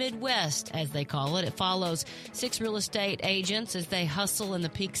of the Midwest, as they call it. It follows 6 real estate agents as they hustle in the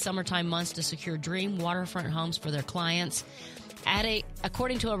peak summertime months to secure dream waterfront homes for their clients.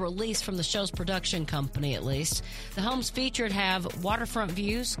 According to a release from the show's production company, at least, the homes featured have waterfront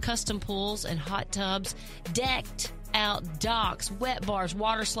views, custom pools, and hot tubs, decked out docks, wet bars,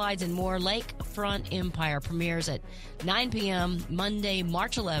 water slides, and more. Lakefront Empire premieres at 9 p.m. Monday,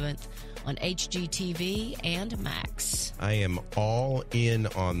 March 11th on HGTV and Max. I am all in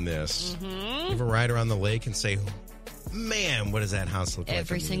on this. Mm-hmm. You ever ride around the lake and say, man, what does that house look like?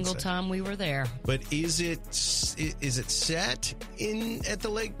 Every single time we were there. But is it set at the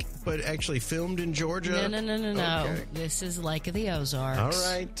lake, but actually filmed in Georgia? No. Okay. This is Lake of the Ozarks.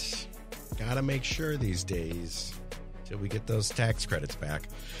 All right. Gotta make sure these days till we get those tax credits back.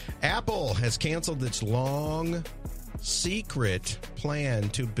 Apple has canceled its long secret plan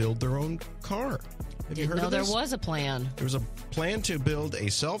to build their own car. Have you heard of this? There was a plan. There was a plan to build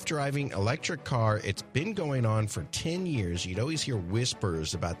a self-driving electric car. It's been going on for 10 years. You'd always hear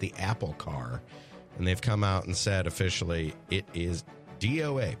whispers about the Apple car, and they've come out and said officially it is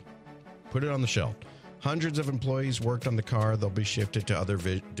DOA. Put it on the shelf. Hundreds of employees worked on the car. They'll be shifted to other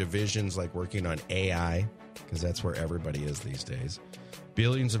divisions like working on AI, because that's where everybody is these days.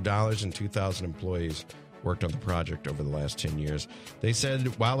 Billions of dollars and 2,000 employees worked on the project over the last 10 years. They said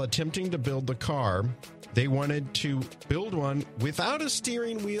while attempting to build the car, they wanted to build one without a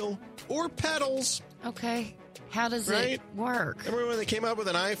steering wheel or pedals. Okay. How does it work? Remember when they came up with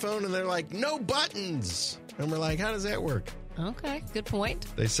an iPhone and they're like, no buttons? And we're like, how does that work? Okay, good point.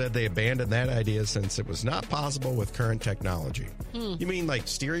 They said they abandoned that idea since it was not possible with current technology. You mean like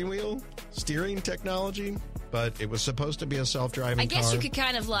steering technology? But it was supposed to be a self-driving car. I guess you could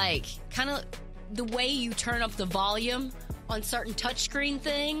kind of the way you turn up the volume on certain touchscreen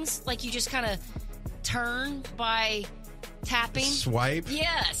things, like you just kind of turn by tapping. Swipe?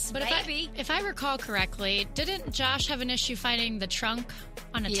 Yes, but maybe. If I recall correctly, didn't Josh have an issue finding the trunk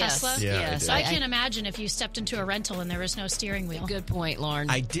on a Yes. Tesla? Yeah, Yes. So I can't imagine if you stepped into a rental and there was no steering wheel. Good point, Lauren.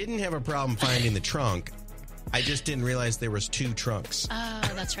 I didn't have a problem finding the trunk. I just didn't realize there was 2 trunks. Oh,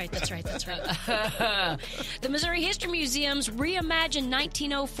 that's right. The Missouri History Museum's Reimagine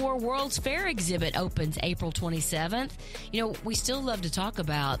 1904 World's Fair exhibit opens April 27th. You know, we still love to talk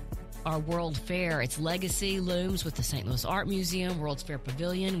about our World Fair. Its legacy looms with the St. Louis Art Museum, World's Fair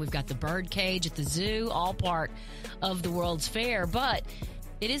Pavilion. We've got the bird cage at the zoo, all part of the World's Fair. But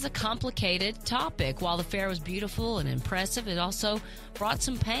it is a complicated topic. While the fair was beautiful and impressive, it also brought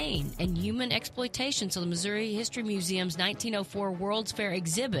some pain and human exploitation. So the Missouri History Museum's 1904 World's Fair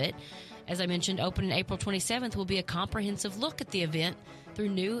exhibit, as I mentioned, opening April 27th, will be a comprehensive look at the event through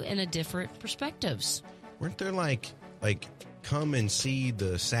new and different perspectives. Weren't there like come and see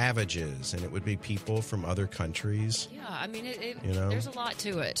the Savages, and it would be people from other countries. Yeah, I mean, there's a lot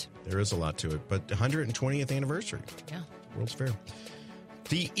to it. There is a lot to it, but 120th anniversary. Yeah. World's Fair.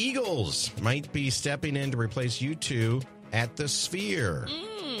 The Eagles might be stepping in to replace U2 at the Sphere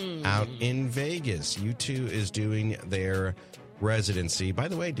out in Vegas. U2 is doing their residency. By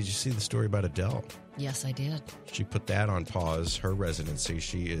the way, did you see the story about Adele? Yes, I did. She put that on pause, her residency.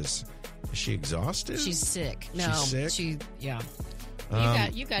 Is she exhausted? She's sick. No, she's sick?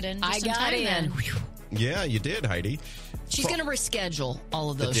 You got in. I got in. Then. Yeah, you did, Heidi. She's going to reschedule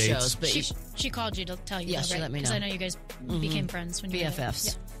all of those shows. But she called you to tell you yes, that, right? She let me know. Because I know you guys became friends when you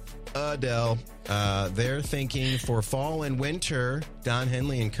BFFs. Adele, they're thinking for fall and winter, Don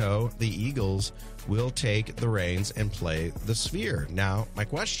Henley and co., the Eagles, will take the reins and play the Sphere. Now, my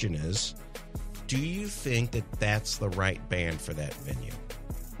question is, do you think that that's the right band for that venue?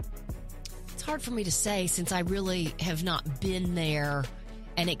 It's hard for me to say since I really have not been there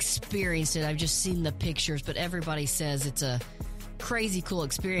and experienced it. I've just seen the pictures, but everybody says it's a crazy cool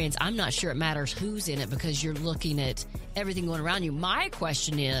experience. I'm not sure it matters who's in it because you're looking at everything going around you. My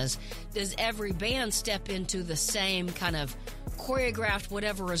question is, does every band step into the same kind of choreographed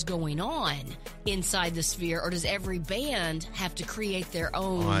whatever is going on inside the Sphere, or does every band have to create their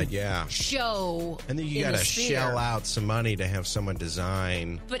own show? And then you got to shell out some money to have someone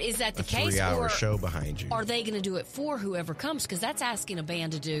design. But is that the case? 3-hour show behind you. Are they going to do it for whoever comes? Because that's asking a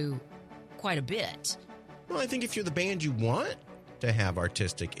band to do quite a bit. Well, I think if you're the band, you want to have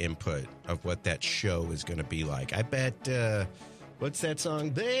artistic input of what that show is going to be like. I bet, what's that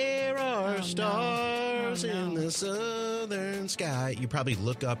song? There are stars in the southern sky. You probably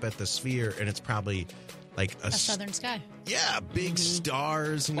look up at the Sphere, and it's probably like a southern sky. Yeah, big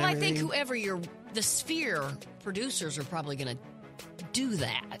stars and everything. I think whoever the Sphere producers are probably going to do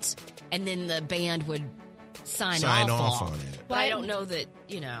that, and then the band would sign off on it. But I don't know that,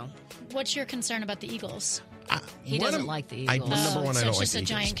 What's your concern about the Eagles? He doesn't like the Eagles. Number one, I don't like the Eagles. It's just a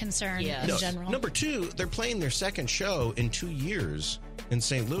giant concern in general. Number two, they're playing their second show in 2 years in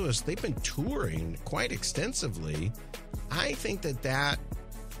St. Louis. They've been touring quite extensively. I think that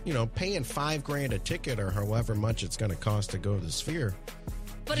paying $5,000 a ticket or however much it's going to cost to go to the Sphere.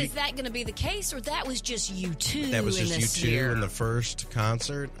 But is that going to be the case, or that was just U2? That was just U2 in the first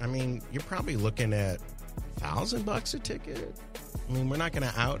concert. I mean, you're probably looking at $1,000 a ticket. I mean, we're not going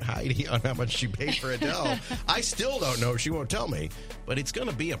to out Heidi on how much she paid for Adele. I still don't know. She won't tell me. But it's going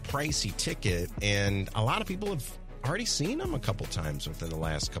to be a pricey ticket, and a lot of people have already seen them a couple times within the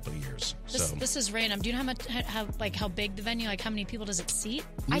last couple of years. This is random. Do you know how big the venue? Like, how many people does it seat?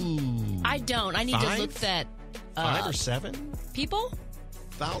 I don't. I need to look at 5 or 7 people.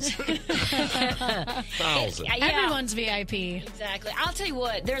 1,000. Everyone's VIP. Exactly. I'll tell you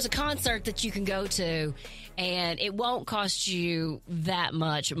what. There's a concert that you can go to, and it won't cost you that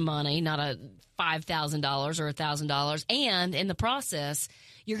much money, not a $5,000 or $1,000. And in the process,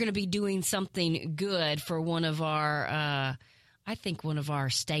 you're going to be doing something good for one of our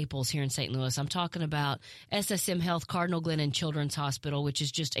staples here in St. Louis. I'm talking about SSM Health Cardinal Glennon Children's Hospital, which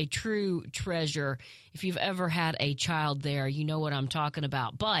is just a true treasure. If you've ever had a child there, you know what I'm talking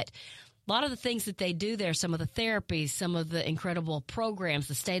about. But a lot of the things that they do there, some of the therapies, some of the incredible programs,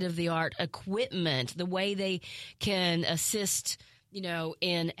 the state-of-the-art equipment, the way they can assist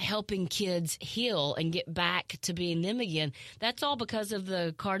in helping kids heal and get back to being them again. That's all because of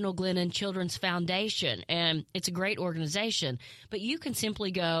the Cardinal Glennon Children's Foundation, and it's a great organization. But you can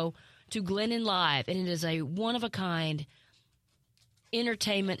simply go to Glennon Live, and it is a one-of-a-kind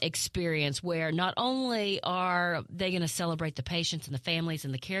entertainment experience where not only are they going to celebrate the patients and the families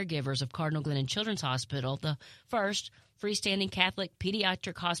and the caregivers of Cardinal Glennon Children's Hospital, the first freestanding Catholic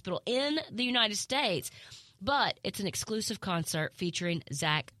pediatric hospital in the United States, but it's an exclusive concert featuring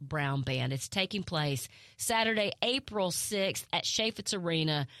Zach Brown Band. It's taking place Saturday, April 6th at Chaffetz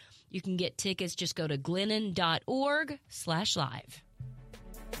Arena. You can get tickets. Just go to glennon.org/live.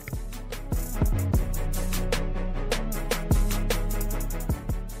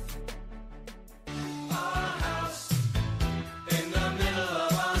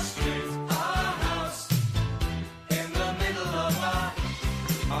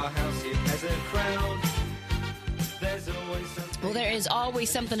 Well, there is always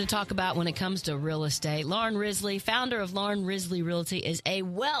something to talk about when it comes to real estate. Lauren Risley, founder of Lauren Risley Realty, is a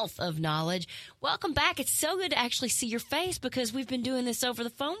wealth of knowledge. Welcome back. It's so good to actually see your face because we've been doing this over the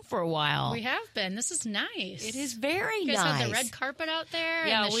phone for a while. We have been. This is nice. It is very nice. You guys have the red carpet out there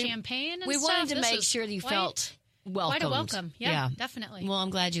and the champagne and we stuff. Wanted to make sure that you felt welcomed. Quite a welcome. Yeah, definitely. Well, I'm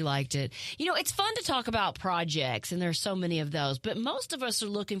glad you liked it. You know, it's fun to talk about projects, and there's so many of those, but most of us are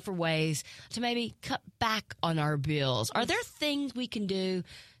looking for ways to maybe cut back on our bills. Are there things we can do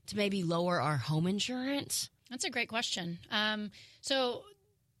to maybe lower our home insurance? That's a great question. So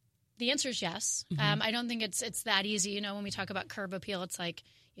the answer is yes. I don't think it's that easy. You know, when we talk about curb appeal, it's like,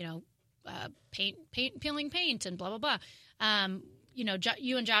 you know, peeling paint and blah, blah, blah. You know,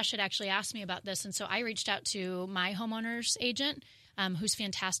 you and Josh had actually asked me about this, and so I reached out to my homeowner's agent, who's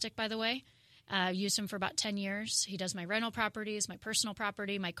fantastic, by the way. Used him for about 10 years. He does my rental properties, my personal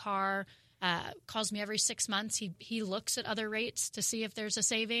property, my car. Calls me every 6 months. He looks at other rates to see if there's a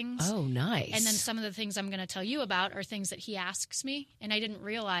savings. Oh, nice. And then some of the things I'm going to tell you about are things that he asks me, and I didn't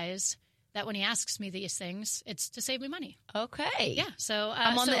realize that when he asks me these things, it's to save me money. Okay. Yeah. So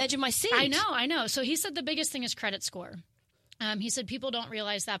I'm on the edge of my seat. I know. So he said the biggest thing is credit score. He said people don't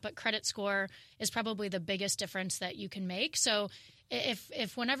realize that, but credit score is probably the biggest difference that you can make. So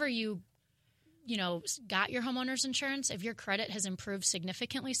if whenever you got your homeowner's insurance, if your credit has improved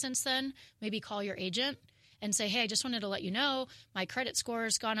significantly since then, maybe call your agent and say, hey, I just wanted to let you know my credit score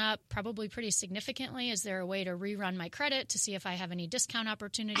has gone up probably pretty significantly. Is there a way to rerun my credit to see if I have any discount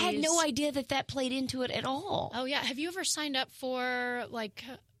opportunities? I had no idea that played into it at all. Oh, yeah. Have you ever signed up for like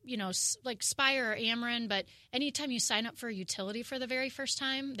Spire or Ameren, but anytime you sign up for a utility for the very first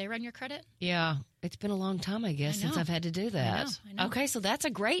time, they run your credit? Yeah. It's been a long time, I guess, since I've had to do that. I know. Okay, so that's a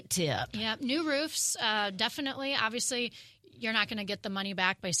great tip. Yeah. New roofs, definitely. Obviously, you're not going to get the money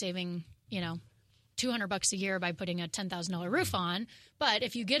back by saving, $200 a year by putting a $10,000 roof on. But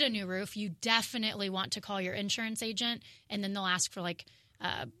if you get a new roof, you definitely want to call your insurance agent, and then they'll ask for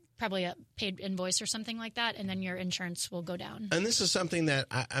probably a paid invoice or something like that, and then your insurance will go down. And this is something that,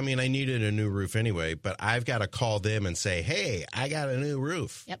 I needed a new roof anyway, but I've got to call them and say, hey, I got a new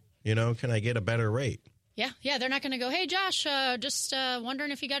roof. Yep. Can I get a better rate? Yeah. They're not going to go, hey, Josh, just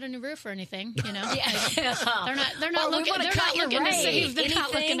wondering if you got a new roof or anything. They're not looking to save. They're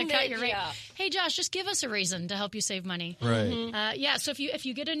not looking to cut your rate. Yeah. Hey, Josh, just give us a reason to help you save money. Right. So if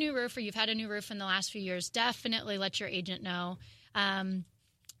you get a new roof or you've had a new roof in the last few years, definitely let your agent know.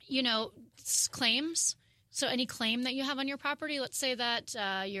 Claims. So any claim that you have on your property, let's say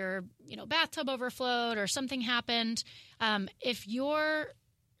that your bathtub overflowed or something happened, if your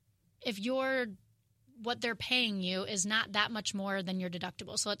what they're paying you is not that much more than your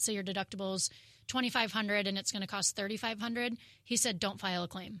deductible. So let's say your deductible is $2,500 and it's going to cost $3,500. He said, don't file a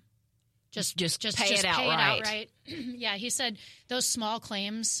claim. Just pay it outright. Yeah, he said those small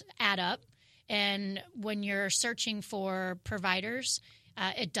claims add up, and when you're searching for providers,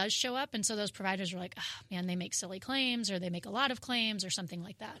 it does show up, and so those providers are like, oh, man, they make silly claims, or they make a lot of claims, or something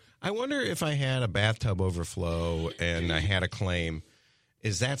like that. I wonder if I had a bathtub overflow and I had a claim,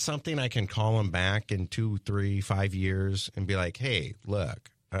 is that something I can call them back in 2, 3, 5 years and be like, hey,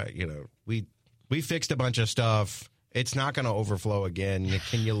 look, we fixed a bunch of stuff. It's not going to overflow again.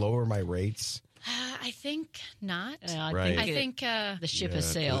 Can you lower my rates? I think not. I think the ship has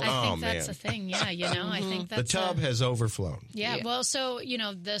sailed. I think that's a thing. Yeah, I think that's the tub has overflown. Yeah. Well, so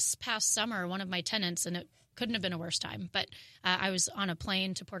this past summer, one of my tenants, and it couldn't have been a worse time, but I was on a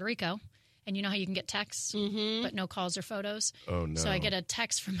plane to Puerto Rico, and you know how you can get texts, but no calls or photos. Oh no! So I get a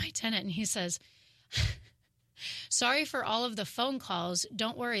text from my tenant, and he says, sorry for all of the phone calls.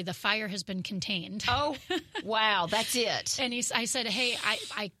 Don't worry, the fire has been contained. Oh, wow, that's it. And I said, hey,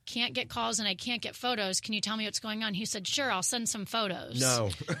 I can't get calls and I can't get photos. Can you tell me what's going on? He said, sure, I'll send some photos. No.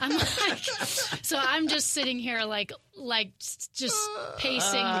 I'm like, so I'm just sitting here like just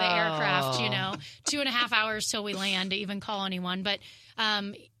pacing the aircraft, 2.5 hours till we land to even call anyone. But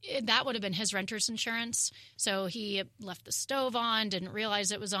that would have been his renter's insurance. So he left the stove on, didn't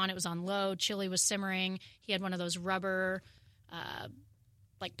realize it was on. It was on low. Chili was simmering. He had one of those rubber,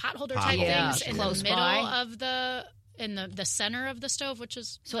 pot holder type things in the middle of the center of the stove, which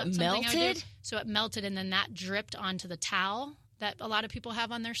is so it melted. So it melted, and then that dripped onto the towel that a lot of people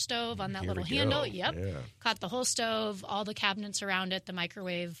have on their stove on that little handle. Yep, caught the whole stove, all the cabinets around it, the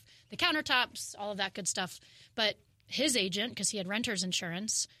microwave, the countertops, all of that good stuff. But his agent, because he had renter's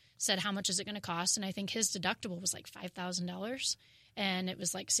insurance, said, how much is it going to cost? And I think his deductible was like $5,000, and it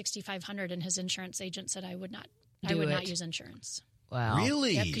was like $6,500. And his insurance agent said, I would not use insurance. Wow.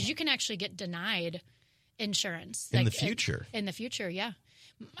 Really? Yeah, because you can actually get denied insurance. In the future? In the future, yeah.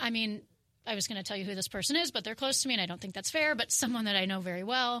 I mean, I was going to tell you who this person is, but they're close to me, and I don't think that's fair, but someone that I know very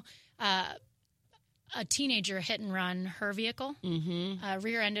well. A teenager hit and run her vehicle,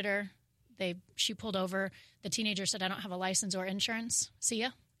 rear-ended her. She pulled over. The teenager said, I don't have a license or insurance. See ya.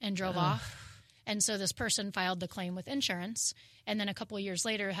 And drove off. And so this person filed the claim with insurance. And then a couple of years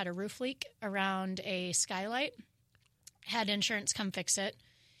later had a roof leak around a skylight had insurance come fix it.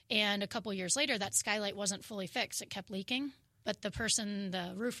 And a couple years later, that skylight wasn't fully fixed. It kept leaking. But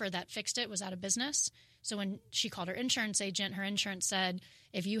the roofer that fixed it was out of business. So when she called her insurance agent, her insurance said,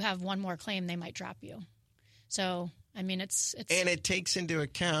 if you have one more claim, they might drop you. So, I mean, it's and it takes into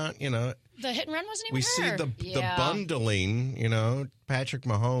account, the hit and run wasn't even we her. see the bundling, Patrick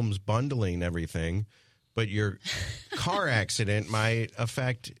Mahomes bundling everything, but your car accident might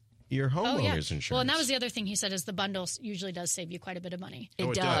affect your homeowner's insurance. Well, and that was the other thing he said is the bundle usually does save you quite a bit of money.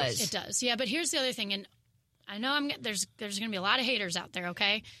 It does. It does. Yeah, but here's the other thing, and I know there's going to be a lot of haters out there,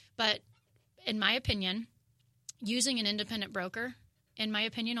 okay? But in my opinion, using an independent broker, in my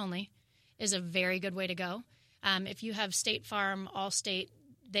opinion only, is a very good way to go. If you have State Farm, Allstate,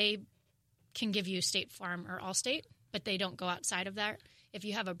 they can give you State Farm or Allstate, but they don't go outside of that. If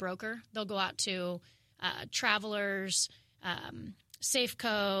you have a broker, they'll go out to Travelers,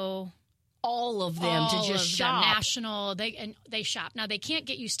 Safeco, all of them to just shop. National, they shop. Now they can't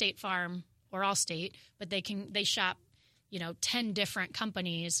get you State Farm or Allstate, but they shop, 10 different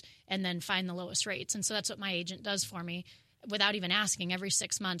companies and then find the lowest rates. And so that's what my agent does for me. Without even asking, every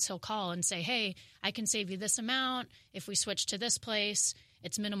 6 months he'll call and say, hey, I can save you this amount if we switch to this place.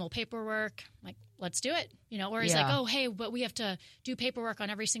 It's minimal paperwork. I'm like, let's do it. Or he's like, oh, hey, but we have to do paperwork on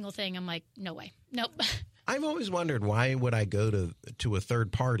every single thing. I'm like, no way. Nope. I've always wondered, why would I go to a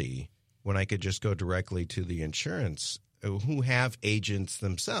third party when I could just go directly to the insurance who have agents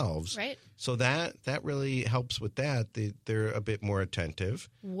themselves? Right. So that really helps with that. They're a bit more attentive.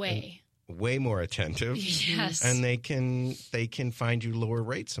 Way more attentive. Yes. And they can find you lower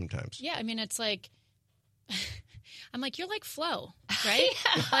rates sometimes. Yeah, I mean, it's like, I'm like, you're like Flo, right?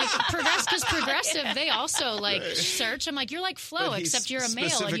 Like because Progressive, they also search. I'm like, you're like Flo, except you're a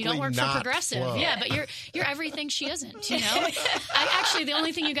male and you don't work for Progressive. Flo. Yeah, but you're everything she isn't. Actually, the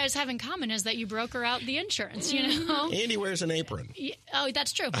only thing you guys have in common is that you broker out the insurance. And he wears an apron. Oh,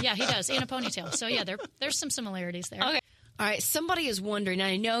 that's true. Yeah, he does, and a ponytail. So yeah, there's some similarities there. Okay. All right, somebody is wondering,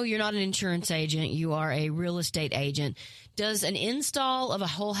 I know you're not an insurance agent, you are a real estate agent. Does an install of a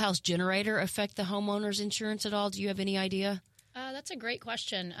whole house generator affect the homeowner's insurance at all? Do you have any idea? That's a great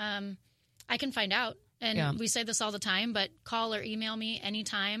question. I can find out. And we say this all the time, but call or email me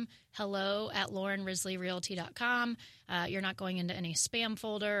anytime, hello@laurenrisleyrealty.com. You're not going into any spam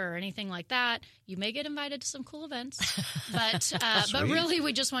folder or anything like that. You may get invited to some cool events, but really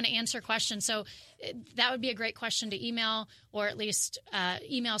we just want to answer questions. So that would be a great question to email, or at least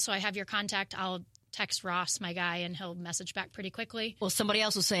email so I have your contact. I'll text Ross, my guy, and he'll message back pretty quickly. Well, somebody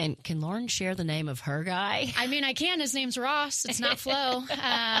else was saying, can Lauren share the name of her guy? I mean, I can. His name's Ross. It's not Flo.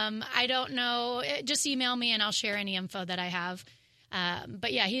 I don't know. Just email me and I'll share any info that I have.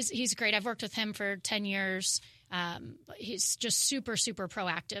 But yeah, he's great. I've worked with him for 10 years. He's just super, super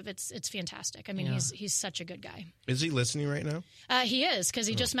proactive. It's fantastic. I mean, he's such a good guy. Is he listening right now? He is, because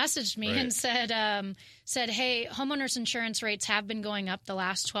he just messaged me and said, hey, homeowners insurance rates have been going up the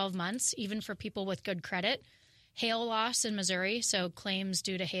last 12 months, even for people with good credit. Hail loss in Missouri, so claims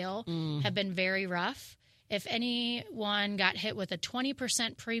due to hail, have been very rough. If anyone got hit with a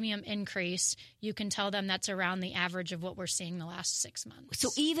 20% premium increase, you can tell them that's around the average of what we're seeing the last 6 months. So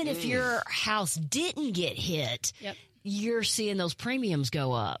even if your house didn't get hit, you're seeing those premiums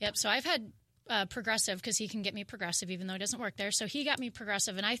go up. Yep. So I've had Progressive, because he can get me Progressive even though he doesn't work there. So he got me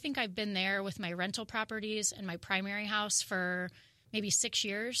Progressive, and I think I've been there with my rental properties and my primary house for maybe 6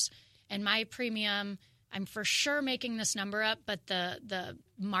 years. And my premium, I'm for sure making this number up, but the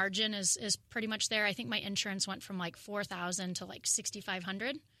margin is pretty much there. I think my insurance went from like $4,000 to like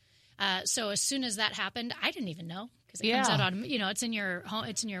 $6,500. So as soon as that happened, I didn't even know, because it comes out on, it's in your home,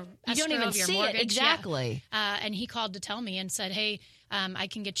 it's in your escrow, you don't even of your see mortgage. It exactly. Yeah. And he called to tell me and said, hey, I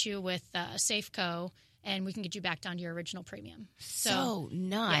can get you with Safeco, and we can get you back down to your original premium. So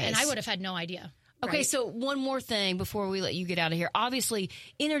nice. Yeah, and I would have had no idea. Okay, right? so one more thing before we let you get out of here. Obviously,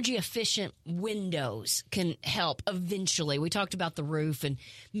 energy-efficient windows can help eventually. We talked about the roof, and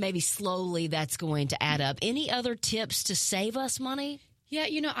maybe slowly that's going to add up. Any other tips to save us money? Yeah,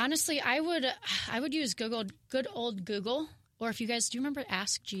 honestly, I would use good old Google. Or if you guys, do you remember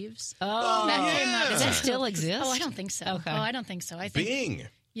Ask Jeeves? Oh, yeah. Does that still exist? Oh, I don't think so. Okay. Oh, I don't think so. I think Bing.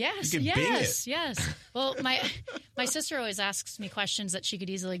 Yes, You can Bing it. yes. Well, my sister always asks me questions that she could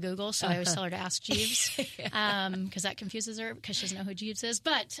easily Google, so I always tell her to ask Jeeves, because that confuses her because she doesn't know who Jeeves is.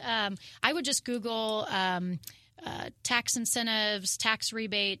 But I would just Google tax incentives, tax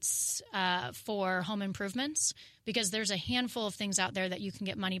rebates for home improvements, because there's a handful of things out there that you can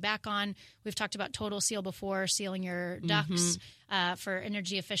get money back on. We've talked about Total Seal before, sealing your ducts for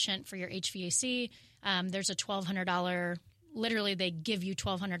energy efficient for your HVAC. There's a $1,200. Literally, they give you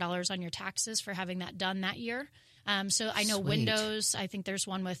 $1,200 on your taxes for having that done that year. So I know Sweet. windows. I think there's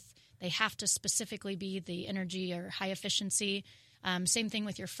one with they have to specifically be the energy or high efficiency. Same thing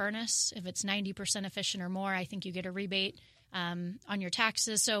with your furnace. If it's 90% efficient or more, I think you get a rebate on your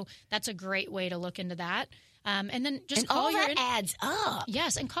taxes. So that's a great way to look into that. And then just call all your that adds up.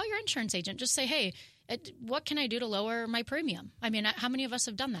 Yes, and call your insurance agent. Just say, hey, what can I do to lower my premium? I mean, how many of us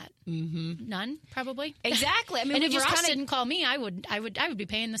have done that? Mm-hmm. None, probably. Exactly. I mean, and if just Ross didn't call me, I would be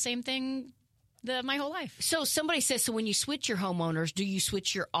paying the same thing my whole life. So somebody says, so when you switch your homeowners, do you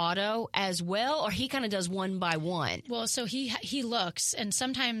switch your auto as well, or he kind of does one by one? Well, so he looks, and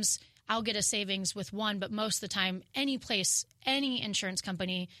sometimes I'll get a savings with one, but most of the time, any insurance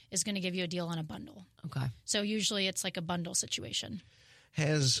company is going to give you a deal on a bundle. Okay. So usually it's like a bundle situation.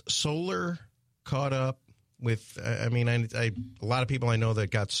 Has solar caught up with, I mean, a lot of people I know that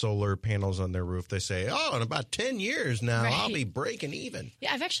got solar panels on their roof, they say, oh, in about 10 years now, Right. I'll be breaking even.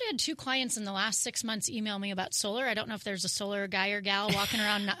 Yeah, I've actually had 2 clients in the last 6 months email me about solar. I don't know if there's a solar guy or gal walking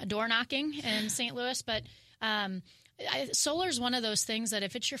around door knocking in St. Louis, but solar is one of those things that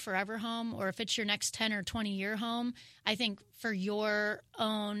if it's your forever home or if it's your next 10 or 20-year home, I think for your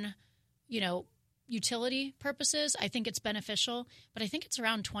own, utility purposes, I think it's beneficial, but I think it's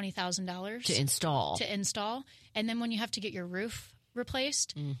around $20,000 To install. And then when you have to get your roof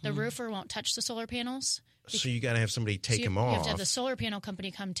replaced, the roofer won't touch the solar panels. So you got to have somebody take them You off. have to have the solar panel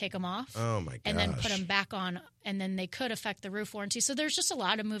company come take them off. Oh, my gosh. And then put them back on, and then they could affect the roof warranty. So there's just a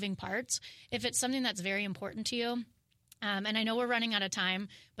lot of moving parts. If it's something that's very important to you, and I know we're running out of time,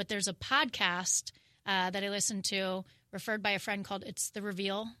 but there's a podcast that I listened to referred by a friend called It's the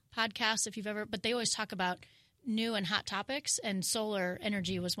Reveal podcast, but they always talk about new and hot topics, and solar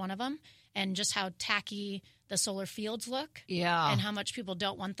energy was one of them, and just how tacky the solar fields look. Yeah. And how much people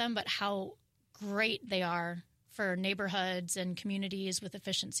don't want them, but how great they are for neighborhoods and communities with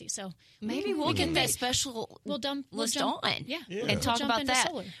efficiency. So Maybe we'll get that special we'll list jump, on yeah, and talk jump about into that.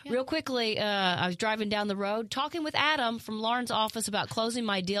 solar. Yeah. Real quickly, I was driving down the road talking with Adam from Lauren's office about closing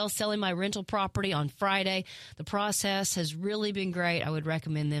my deal, selling my rental property on Friday. The process has really been great. I would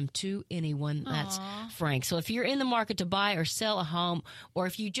recommend them to anyone. That's Frank. So if you're in the market to buy or sell a home, or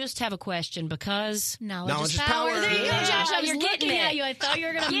if you just have a question, because knowledge is power. There you go, Josh. I was You're looking getting at it. you. I thought you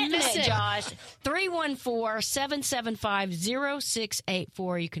were going to Getting miss it, it. Josh. 314-775-0684.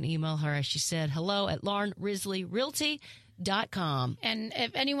 You can email her, as she said, hello@LaurenRisleyRealty.com. And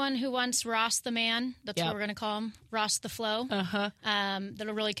if anyone who wants Ross the man, that's Yep. what we're going to call him, Ross the Flow.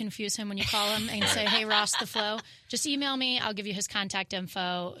 That'll really confuse him when you call him and say, hey, Ross the Flow. Just email me. I'll give you his contact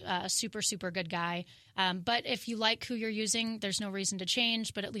info. Super, super good guy. But if you like who you're using, there's no reason to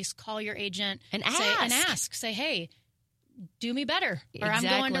change, but at least call your agent And ask. Say, hey, do me better, or I'm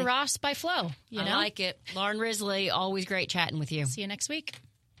going to Exactly. Ross by Flow. I like it. Lauren Risley, always great chatting with you. See you next week.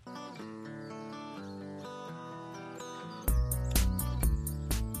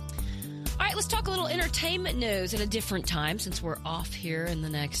 All right, let's talk a little entertainment news at a different time since we're off here in the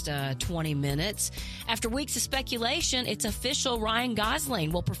next 20 minutes. After weeks of speculation, it's official. Ryan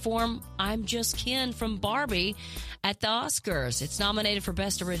Gosling will perform I'm Just Ken from Barbie at the Oscars. It's nominated for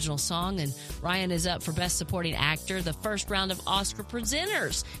Best Original Song, and Ryan is up for Best Supporting Actor, the first round of Oscar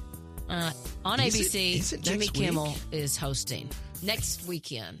presenters. On ABC, is it Jimmy next Kimmel week? is hosting next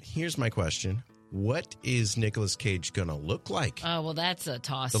weekend. Here's my question. What is Nicolas Cage going to look like? Oh, well, that's a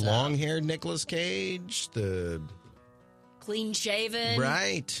toss. The long-haired Nicolas Cage? The Clean shaven.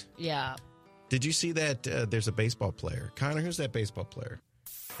 Right. Yeah. Did you see that there's a baseball player? Connor, who's that baseball player?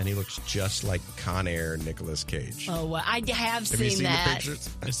 And he looks just like Con Air Nicolas Cage. Oh, well, I have Have you seen that. the pictures?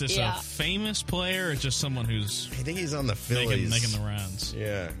 Is this Yeah. a famous player or just someone who's I think he's on the Phillies. making the rounds?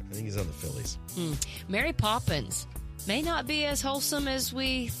 Yeah, I think he's on the Phillies. Mary Poppins may not be as wholesome as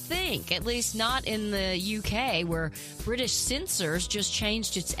we think, at least not in the UK, where British censors just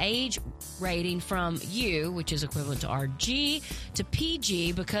changed its age rating from U, which is equivalent to RG, to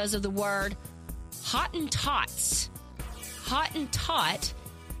PG because of the word Hottentots. Hottentot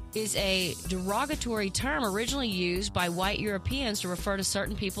is a derogatory term originally used by white Europeans to refer to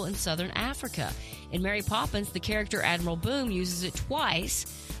certain people in southern Africa. In Mary Poppins, the character Admiral Boom uses it twice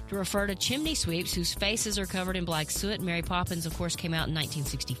to refer to chimney sweeps whose faces are covered in black soot. Mary Poppins, of course, came out in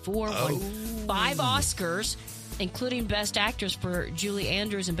 1964, won 5 Oscars, including Best Actress for Julie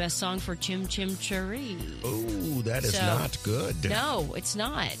Andrews and Best Song for Chim Chim Cheree. Oh, that is not good. No, it's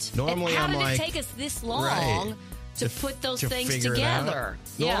not. Normally, and how I'm did like, it take us this long right, to put those things figure it out? together?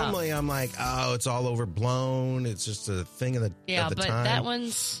 Yeah. Normally, I'm like, oh, it's all overblown. It's just a thing of the Yeah, of the but time. that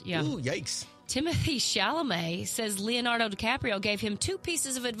one's, yeah. Ooh, yikes. Timothy Chalamet says Leonardo DiCaprio gave him 2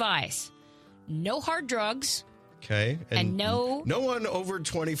 pieces of advice. No hard drugs Okay. And no one over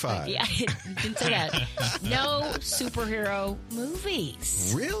 25. Yeah, you didn't say that. No superhero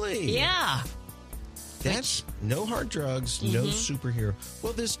movies. Really? Yeah. That's no hard drugs, no superhero.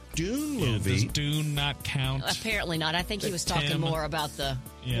 Well, this Dune movie. Does Dune not count? Apparently not. I think he was talking more about the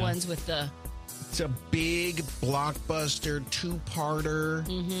ones with the... It's a big blockbuster two-parter.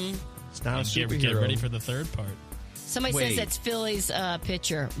 Mm-hmm. It's not a superhero. Get ready for the third part. Somebody says it's Philly's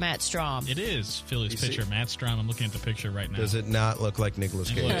pitcher, Matt Strom. It is Philly's pitcher, Matt Strom. I'm looking at the picture right now. Does it not look like Nicolas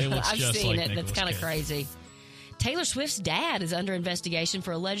Cage? It looks I've just seen like it. Nicolas That's kind of Cage. crazy. Taylor Swift's dad is under investigation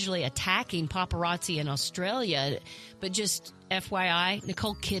for allegedly attacking paparazzi in Australia. But just FYI,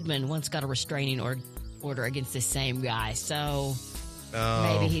 Nicole Kidman once got a restraining order against this same guy. So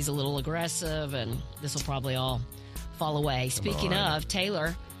maybe he's a little aggressive, and this will probably all fall away. Speaking of,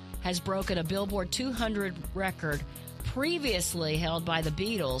 Taylor has broken a Billboard 200 record previously held by the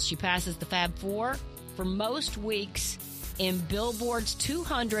Beatles. She passes the Fab Four for most weeks in Billboard's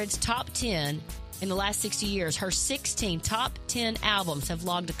 200's top 10 in the last 60 years. Her 16 top 10 albums have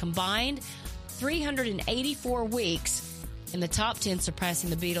logged a combined 384 weeks in the top 10,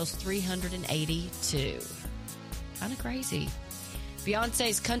 surpassing the Beatles' 382. Kind of crazy.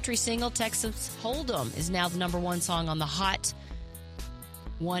 Beyonce's country single, Texas Hold'em, is now the number one song on the Hot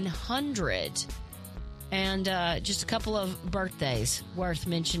 100. And just a couple of birthdays worth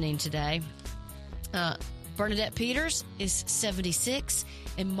mentioning today. Bernadette Peters is 76,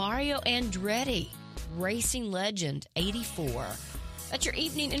 and Mario Andretti, racing legend, 84. That's your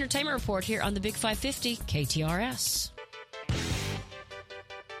evening entertainment report here on the Big 550 KTRS.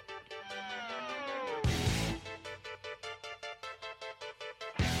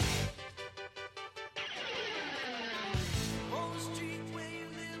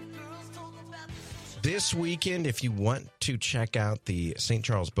 This weekend, if you want to check out the St.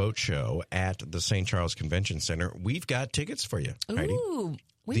 Charles Boat Show at the St. Charles Convention Center, we've got tickets for you, Heidi. Ooh,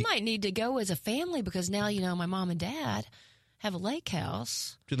 we might need to go as a family because now, my mom and dad have a lake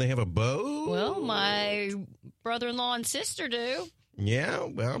house. Do they have a boat? Well, my brother-in-law and sister do. Yeah,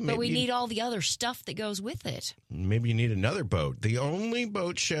 well, maybe. But we need all the other stuff that goes with it. Maybe you need another boat. The only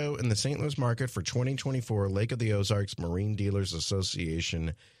boat show in the St. Louis market for 2024, Lake of the Ozarks Marine Dealers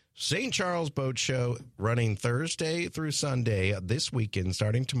Association St. Charles Boat Show, running Thursday through Sunday this weekend,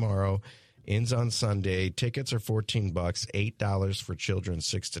 starting tomorrow, ends on Sunday. Tickets are $14, $8 for children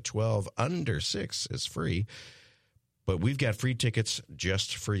 6 to 12. Under 6 is free. But we've got free tickets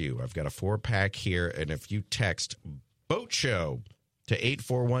just for you. I've got a 4-pack here, and if you text Boat Show to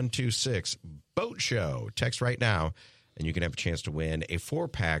 84126, Boat Show, text right now, and you can have a chance to win a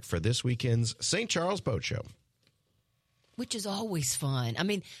 4-pack for this weekend's St. Charles Boat Show. Which is always fun. I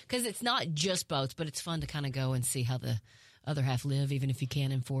mean, because it's not just boats, but it's fun to kind of go and see how the other half live, even if you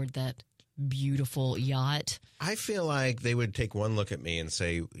can't afford that beautiful yacht. I feel like they would take one look at me and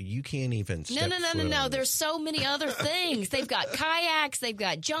say, you can't even step No. There's so many other things. They've got kayaks. They've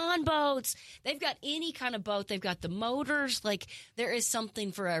got John boats. They've got any kind of boat. They've got the motors. Like, there is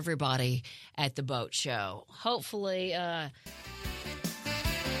something for everybody at the boat show. Hopefully,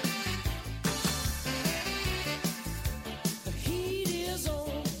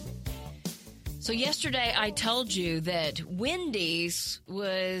 So yesterday I told you that Wendy's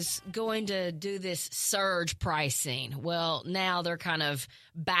was going to do this surge pricing. Well, now they're kind of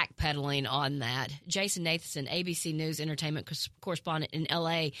backpedaling on that. Jason Nathanson, ABC News entertainment correspondent in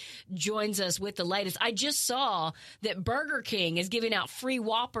L.A., joins us with the latest. I just saw that Burger King is giving out free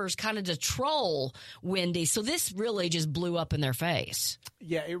Whoppers kind of to troll Wendy's. So this really just blew up in their face.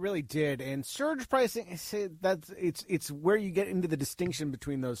 Yeah, it really did. And surge pricing, it's where you get into the distinction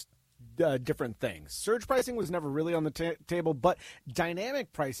between those different things. Surge pricing was never really on the table, but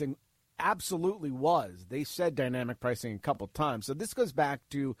dynamic pricing absolutely was. They said dynamic pricing a couple times. So this goes back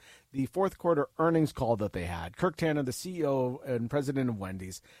to the fourth quarter earnings call that they had. Kirk Tanner, the CEO and president of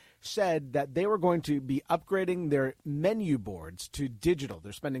Wendy's, said that they were going to be upgrading their menu boards to digital.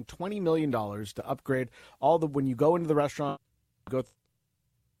 They're spending $20 million to upgrade when you go into the restaurant, go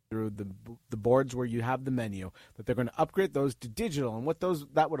through the boards where you have the menu, that they're going to upgrade those to digital. And what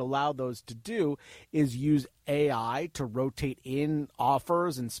that would allow those to do is use AI to rotate in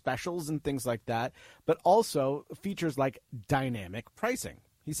offers and specials and things like that, but also features like dynamic pricing.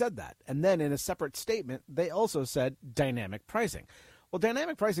 He said that. And then in a separate statement, they also said dynamic pricing. Well,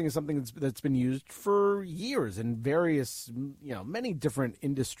 dynamic pricing is something that's been used for years in various, many different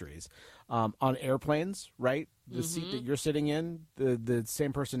industries. On airplanes, right? The seat that you're sitting in, the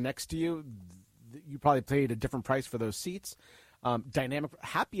same person next to you, you probably paid a different price for those seats. Dynamic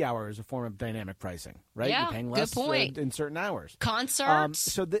happy hour is a form of dynamic pricing, right? Yeah, you're paying less good point. in certain hours.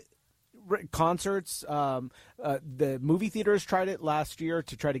 Concerts. concerts. The movie theaters tried it last year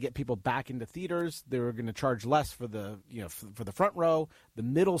to try to get people back into theaters. They were going to charge less for the for the front row. The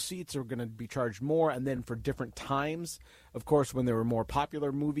middle seats are going to be charged more, and then for different times. Of course, when there were more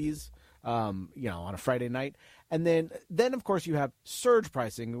popular movies, on a Friday night, and then of course you have surge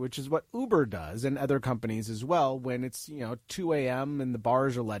pricing, which is what Uber does and other companies as well. When it's 2 a.m. and the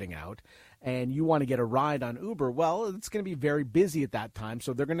bars are letting out, and you want to get a ride on Uber, well, it's going to be very busy at that time,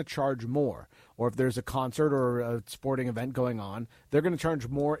 so they're going to charge more. Or if there's a concert or a sporting event going on, they're going to charge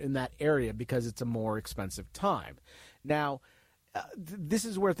more in that area because it's a more expensive time. Now, this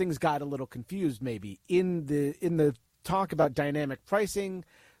is where things got a little confused maybe. In the talk about dynamic pricing,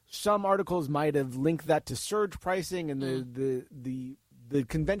 some articles might have linked that to surge pricing, and the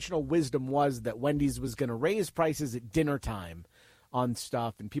conventional wisdom was that Wendy's was going to raise prices at dinner time on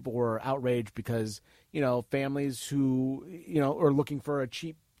stuff, and people were outraged because families who are looking for a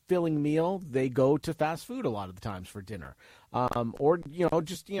cheap filling meal, they go to fast food a lot of the times for dinner, or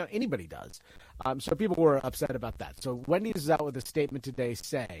anybody does. So people were upset about that. So Wendy's is out with a statement today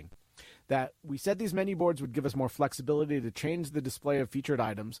saying that we said these menu boards would give us more flexibility to change the display of featured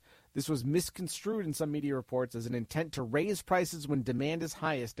items. This was misconstrued in some media reports as an intent to raise prices when demand is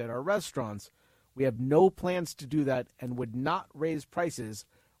highest at our restaurants. We have no plans to do that and would not raise prices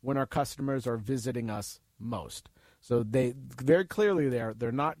when our customers are visiting us most. So they very clearly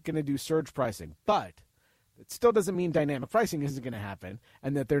they're not going to do surge pricing, but it still doesn't mean dynamic pricing isn't going to happen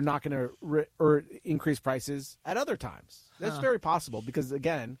and that they're not going to increase prices at other times. That's very possible because,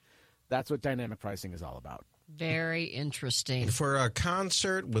 again, that's what dynamic pricing is all about. Very interesting. For a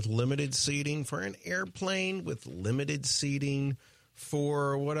concert with limited seating, for an airplane with limited seating,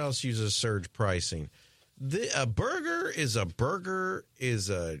 for what else uses surge pricing? A burger is a burger, is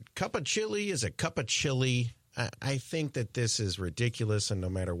a cup of chili is a cup of chili. I think that this is ridiculous, and no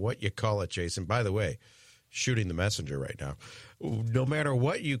matter what you call it, Jason, by the way, shooting the messenger right now, no matter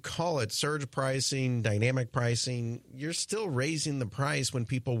what you call it, surge pricing, dynamic pricing, you're still raising the price when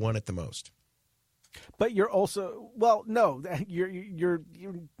people want it the most. But you're also you're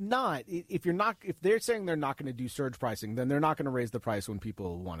not. If they're saying they're not going to do surge pricing, then they're not going to raise the price when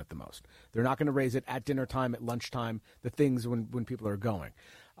people want it the most. They're not going to raise it at dinner time, at lunchtime, the things when people are going.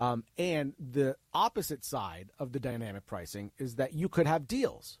 And the opposite side of the dynamic pricing is that you could have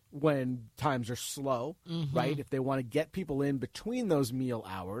deals when times are slow, right? If they want to get people in between those meal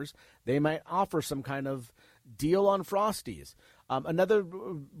hours, they might offer some kind of deal on Frosties. Another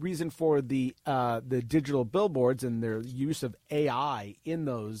reason for the digital billboards and their use of AI in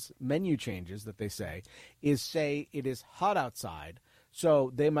those menu changes that they say it is hot outside.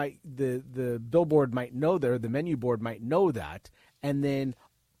 So they might the billboard might know the menu board might know that, and then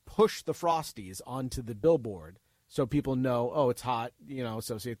push the Frosties onto the billboard so people know, oh, it's hot,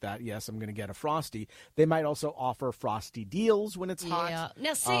 associate that. Yes, I'm going to get a Frosty. They might also offer Frosty deals when it's hot.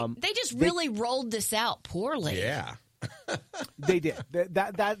 Now, see, they just really rolled this out poorly. Yeah. They did.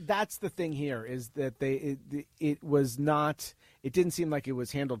 That's the thing here is that it was not. It didn't seem like it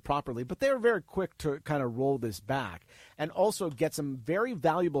was handled properly, but they were very quick to kind of roll this back and also get some very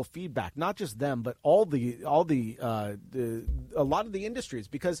valuable feedback. Not just them, but a lot of the industries,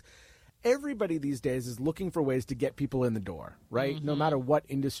 because everybody these days is looking for ways to get people in the door, right? Mm-hmm. No matter what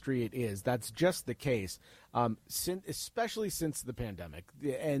industry it is, that's just the case. Especially since the pandemic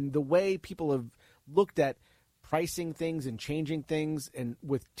and the way people have looked at pricing things and changing things, and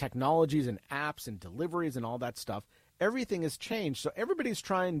with technologies and apps and deliveries and all that stuff, everything has changed. So everybody's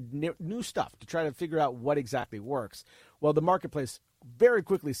trying new stuff to try to figure out what exactly works. Well, the marketplace very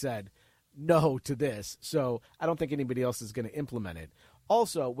quickly said no to this, so I don't think anybody else is going to implement it.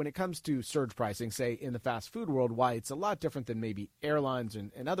 Also, when it comes to surge pricing, say in the fast food world, why it's a lot different than maybe airlines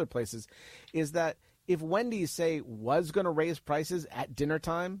and other places, is that if Wendy's, say, was going to raise prices at dinner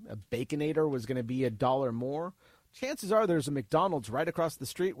time, a Baconator was going to be $1 more, chances are there's a McDonald's right across the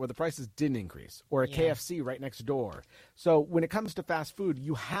street where the prices didn't increase, or a KFC right next door. So when it comes to fast food,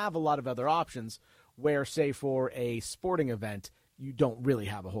 you have a lot of other options where, say, for a sporting event, you don't really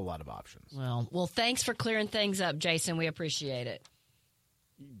have a whole lot of options. Well, thanks for clearing things up, Jason. We appreciate it.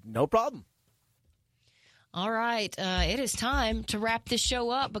 No problem. All right, it is time to wrap this show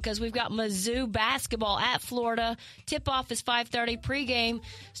up because we've got Mizzou basketball at Florida. Tip-off is 5:30 pregame,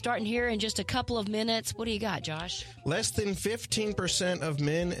 starting here in just a couple of minutes. What do you got, Josh? Less than 15% of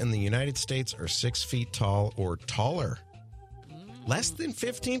men in the United States are 6 feet tall or taller. Less than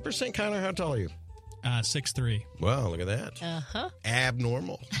 15%? Connor, how tall are you? 6'3". Wow, look at that. Uh-huh.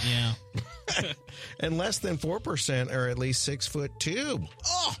 Abnormal. Yeah. And less than 4% are at least 6'2".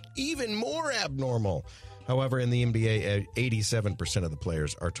 Oh, even more abnormal. However, in the NBA, 87% of the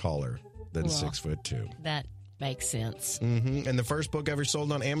players are taller than 6'2". That makes sense. Mm-hmm. And the first book ever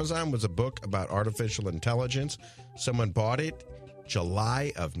sold on Amazon was a book about artificial intelligence. Someone bought it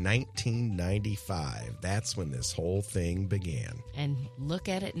July of 1995. That's when this whole thing began. And look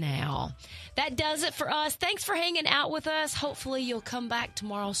at it now. That does it for us. Thanks for hanging out with us. Hopefully you'll come back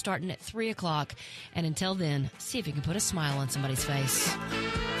tomorrow starting at 3 o'clock. And until then, see if you can put a smile on somebody's face.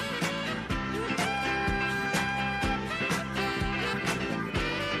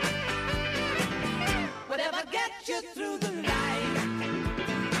 Whatever gets you through the night.